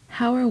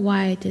 How or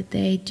why did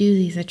they do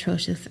these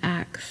atrocious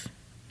acts?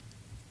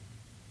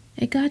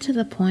 It got to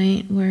the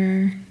point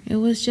where it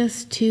was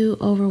just too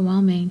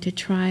overwhelming to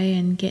try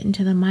and get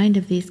into the mind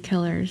of these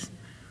killers.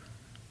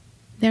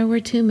 There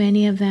were too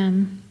many of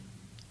them,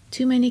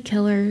 too many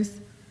killers,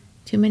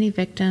 too many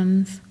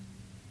victims,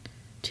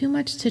 too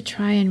much to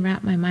try and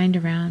wrap my mind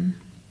around.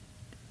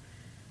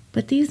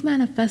 But these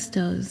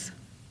manifestos,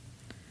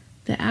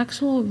 the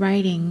actual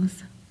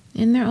writings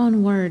in their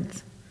own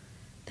words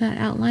that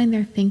outline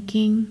their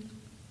thinking,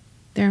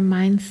 their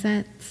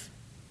mindsets,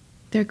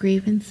 their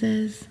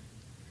grievances,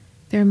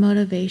 their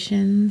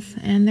motivations,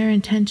 and their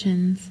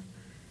intentions,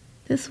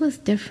 this was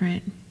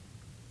different.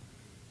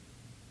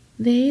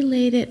 They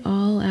laid it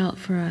all out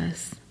for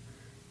us,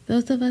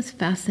 those of us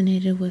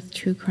fascinated with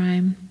true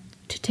crime,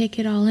 to take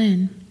it all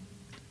in.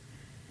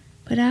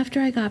 But after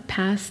I got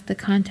past the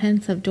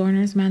contents of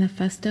Dorner's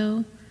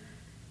manifesto,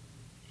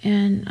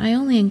 and I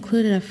only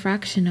included a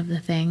fraction of the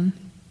thing,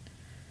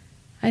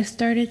 I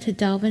started to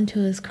delve into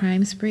his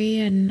crime spree,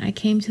 and I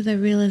came to the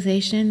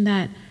realization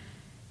that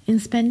in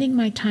spending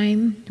my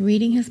time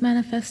reading his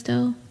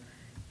manifesto,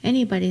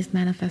 anybody's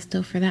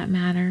manifesto for that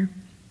matter,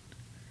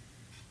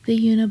 the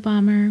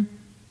Unabomber,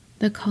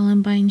 the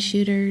Columbine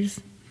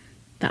shooters,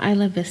 the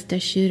Isla Vista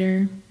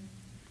shooter,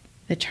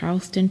 the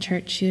Charleston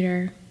church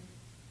shooter,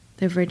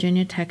 the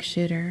Virginia Tech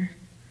shooter,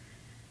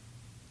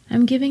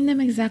 I'm giving them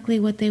exactly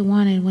what they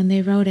wanted when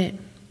they wrote it: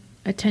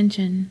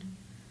 attention.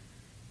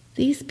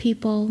 These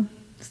people,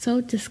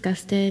 so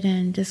disgusted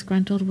and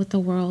disgruntled with the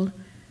world,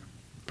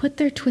 put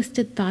their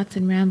twisted thoughts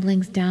and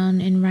ramblings down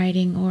in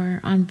writing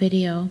or on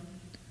video,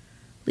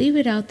 leave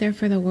it out there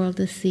for the world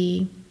to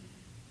see,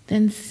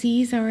 then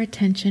seize our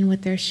attention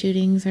with their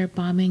shootings or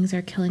bombings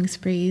or killing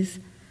sprees.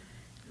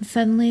 And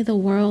suddenly the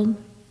world,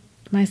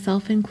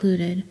 myself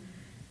included,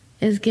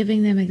 is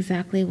giving them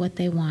exactly what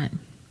they want.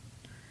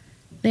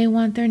 They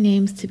want their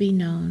names to be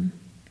known,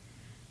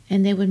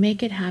 and they would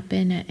make it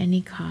happen at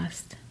any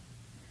cost.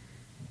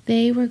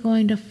 They were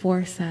going to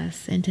force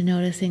us into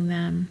noticing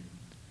them.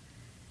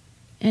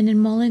 And in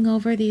mulling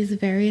over these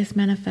various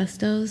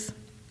manifestos,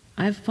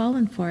 I've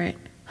fallen for it,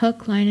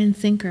 hook, line, and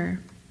sinker.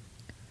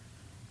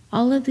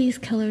 All of these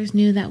killers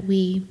knew that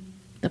we,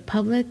 the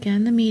public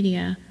and the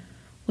media,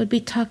 would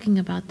be talking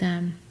about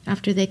them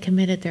after they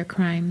committed their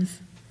crimes.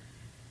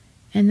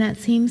 And that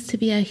seems to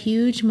be a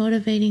huge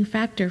motivating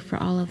factor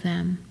for all of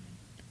them.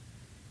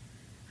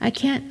 I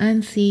can't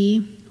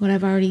unsee what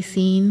I've already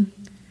seen,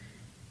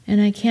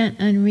 and I can't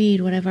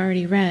unread what I've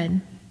already read,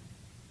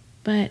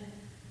 but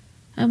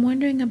I'm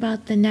wondering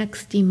about the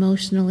next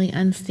emotionally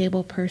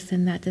unstable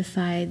person that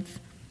decides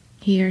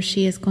he or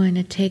she is going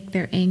to take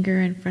their anger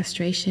and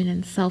frustration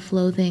and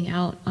self-loathing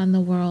out on the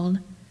world.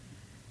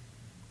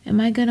 Am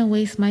I going to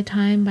waste my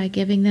time by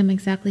giving them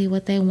exactly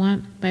what they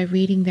want by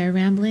reading their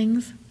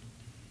ramblings?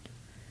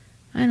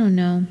 I don't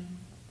know.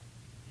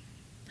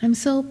 I'm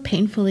so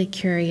painfully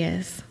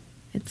curious.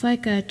 It's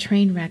like a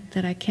train wreck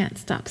that I can't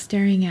stop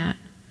staring at.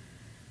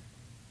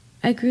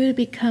 I grew to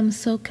become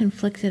so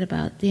conflicted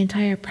about the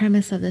entire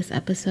premise of this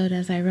episode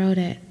as I wrote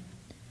it.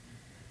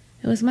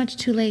 It was much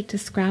too late to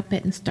scrap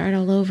it and start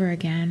all over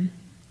again.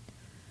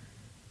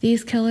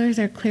 These killers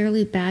are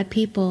clearly bad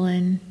people,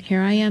 and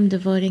here I am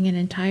devoting an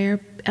entire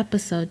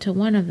episode to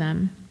one of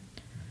them.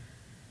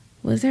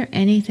 Was there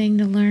anything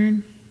to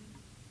learn?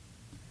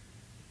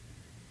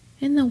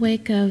 In the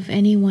wake of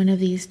any one of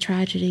these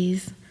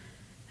tragedies,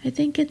 I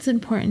think it's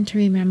important to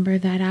remember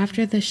that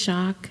after the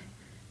shock,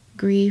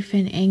 grief,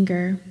 and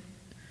anger,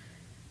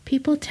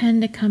 people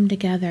tend to come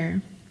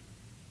together.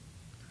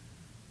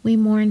 We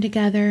mourn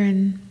together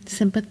and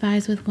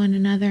sympathize with one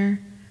another.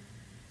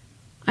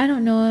 I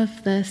don't know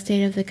if the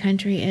state of the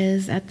country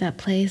is at that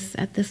place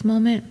at this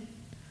moment,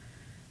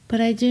 but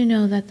I do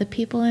know that the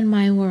people in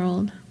my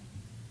world,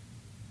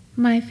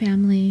 my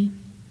family,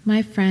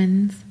 my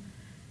friends,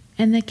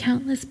 and the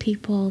countless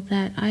people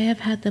that I have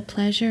had the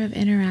pleasure of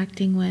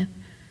interacting with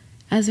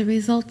as a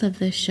result of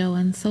this show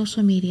on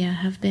social media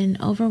have been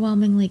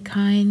overwhelmingly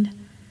kind,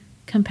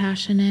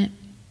 compassionate,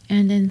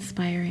 and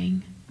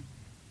inspiring.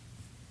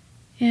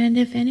 And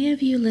if any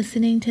of you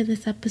listening to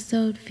this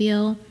episode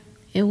feel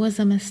it was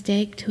a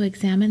mistake to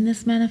examine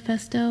this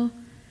manifesto,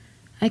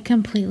 I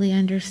completely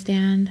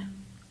understand.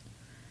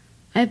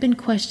 I've been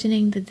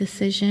questioning the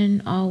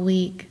decision all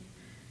week,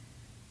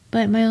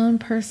 but my own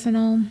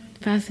personal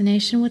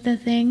fascination with the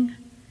thing,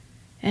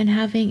 and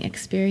having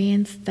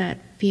experienced that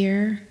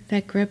fear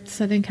that gripped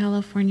Southern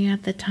California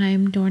at the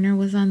time Dorner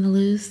was on the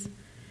loose,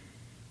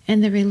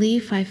 and the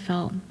relief I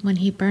felt when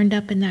he burned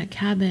up in that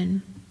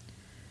cabin,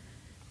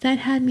 that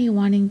had me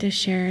wanting to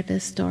share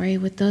this story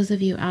with those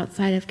of you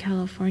outside of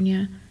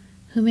California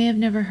who may have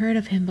never heard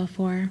of him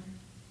before.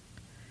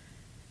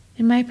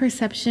 And my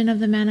perception of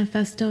the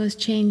manifesto has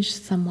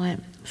changed somewhat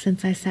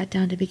since I sat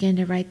down to begin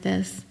to write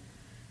this.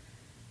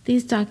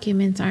 These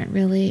documents aren't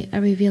really a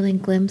revealing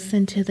glimpse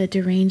into the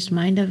deranged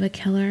mind of a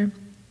killer,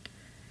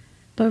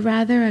 but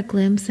rather a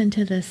glimpse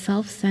into the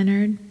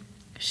self-centered,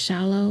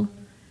 shallow,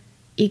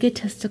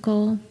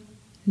 egotistical,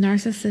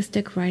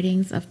 narcissistic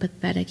writings of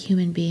pathetic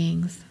human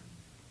beings.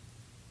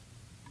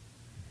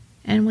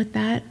 And with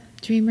that,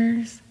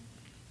 dreamers,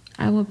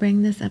 I will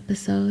bring this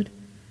episode,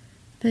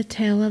 The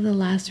Tale of the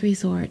Last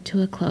Resort,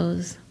 to a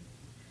close.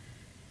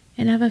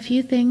 And I have a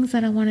few things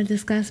that I want to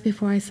discuss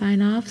before I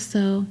sign off,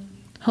 so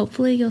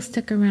hopefully you'll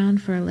stick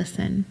around for a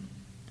listen.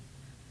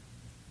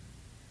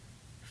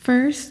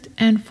 First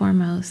and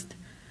foremost,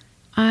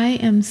 I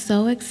am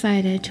so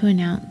excited to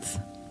announce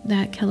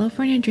that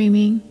California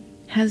Dreaming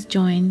has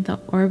joined the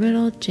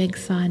Orbital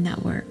Jigsaw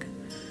Network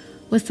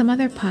with some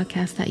other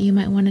podcasts that you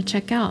might want to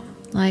check out,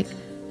 like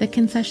The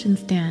Concession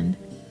Stand,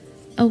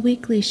 a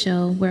weekly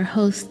show where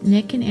hosts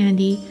Nick and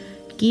Andy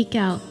geek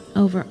out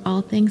over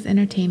all things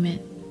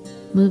entertainment,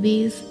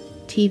 movies,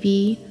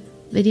 TV,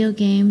 video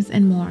games,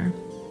 and more,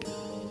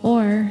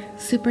 or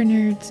Super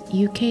Nerds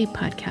UK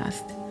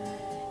podcast,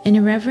 an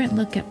irreverent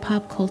look at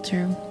pop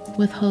culture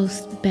with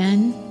hosts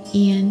Ben,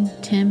 Ian,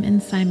 Tim,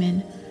 and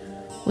Simon,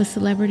 with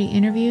celebrity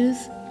interviews,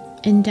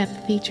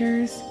 in-depth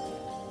features,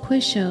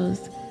 quiz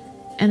shows,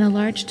 and a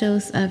large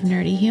dose of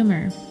nerdy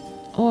humor.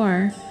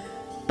 Or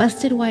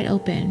Busted Wide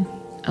Open,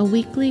 a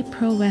weekly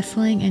pro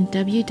wrestling and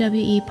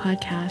WWE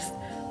podcast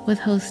with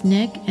host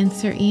Nick and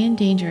Sir Ian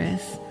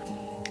Dangerous,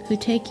 who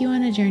take you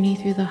on a journey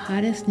through the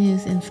hottest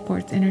news in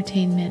sports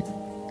entertainment.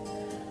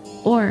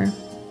 Or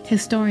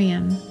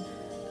Historium,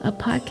 a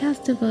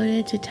podcast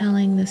devoted to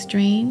telling the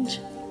strange,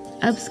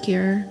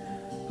 obscure,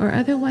 or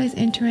otherwise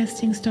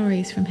interesting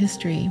stories from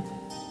history.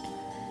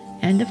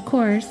 And of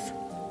course,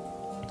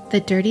 the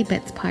Dirty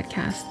Bits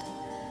podcast,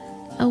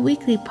 a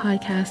weekly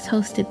podcast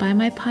hosted by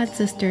my pod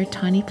sister,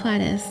 Tawny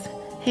Plattis.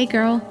 Hey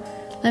girl,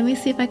 let me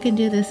see if I can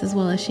do this as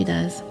well as she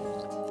does.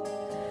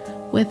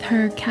 With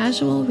her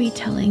casual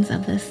retellings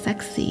of the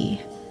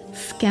sexy,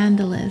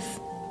 scandalous,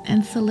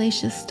 and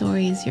salacious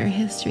stories your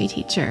history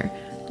teacher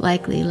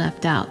likely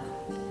left out.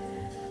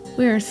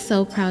 We are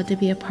so proud to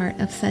be a part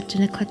of such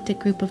an eclectic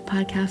group of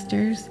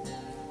podcasters.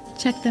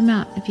 Check them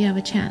out if you have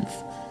a chance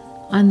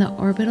on the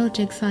Orbital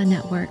Jigsaw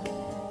Network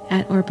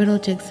at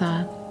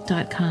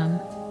orbitaljigsaw.com.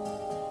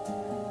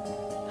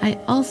 I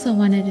also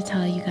wanted to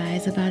tell you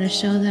guys about a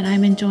show that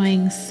I'm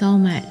enjoying so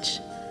much,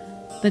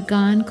 the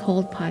Gone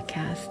Cold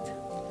podcast.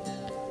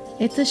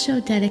 It's a show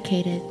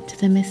dedicated to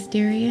the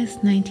mysterious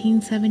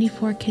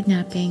 1974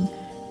 kidnapping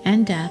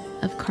and death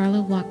of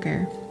Carla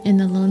Walker in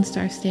the Lone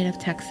Star State of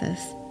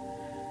Texas.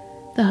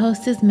 The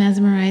host is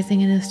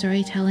mesmerizing in his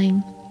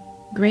storytelling,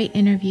 great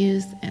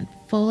interviews, and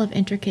full of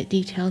intricate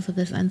details of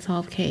this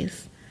unsolved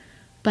case.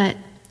 But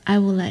I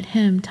will let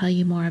him tell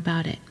you more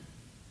about it.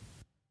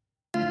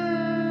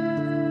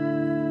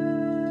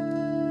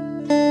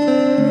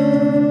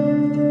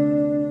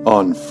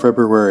 On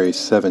February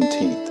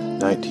 17th,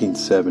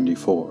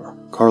 1974,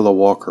 Carla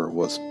Walker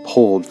was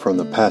pulled from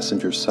the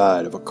passenger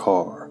side of a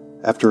car.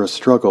 After a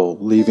struggle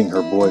leaving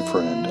her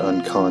boyfriend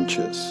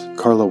unconscious,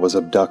 Carla was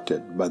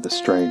abducted by the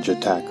strange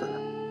attacker.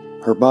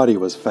 Her body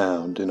was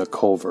found in a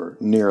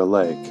culvert near a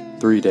lake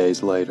 3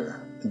 days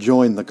later.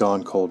 Join the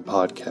Gone Cold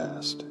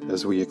podcast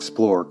as we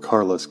explore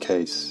Carla's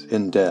case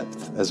in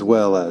depth, as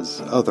well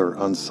as other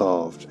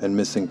unsolved and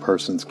missing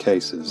persons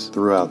cases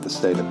throughout the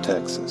state of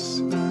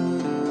Texas.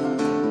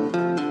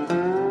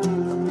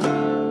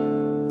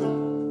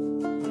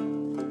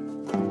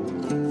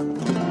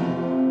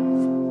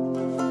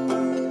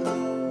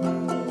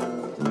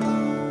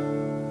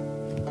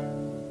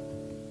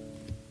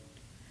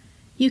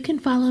 You can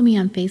follow me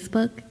on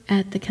Facebook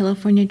at the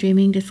California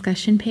Dreaming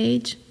discussion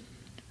page.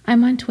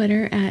 I'm on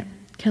Twitter at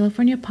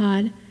California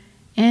Pod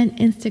and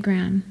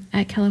Instagram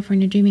at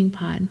California Dreaming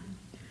Pod.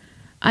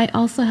 I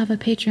also have a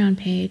Patreon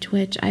page,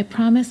 which I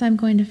promise I'm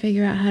going to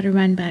figure out how to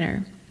run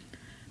better.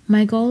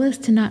 My goal is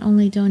to not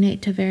only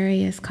donate to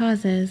various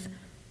causes,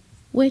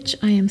 which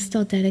I am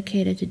still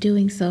dedicated to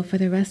doing so for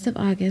the rest of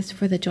August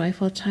for the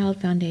Joyful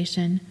Child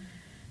Foundation,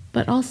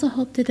 but also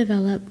hope to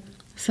develop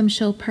some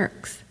show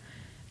perks.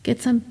 Get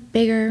some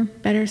bigger,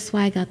 better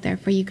swag out there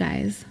for you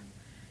guys.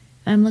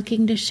 I'm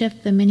looking to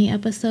shift the mini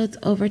episodes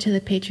over to the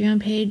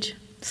Patreon page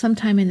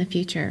sometime in the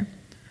future.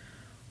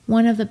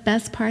 One of the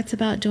best parts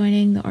about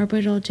joining the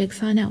Orbital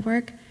Jigsaw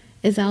Network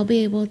is I'll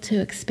be able to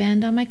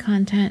expand on my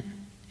content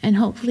and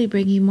hopefully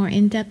bring you more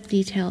in-depth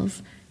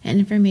details and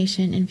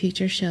information in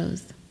future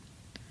shows.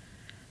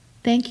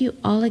 Thank you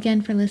all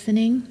again for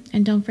listening,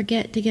 and don't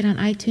forget to get on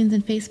iTunes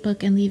and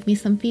Facebook and leave me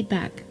some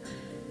feedback.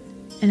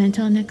 And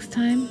until next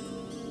time,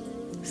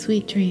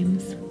 sweet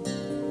dreams.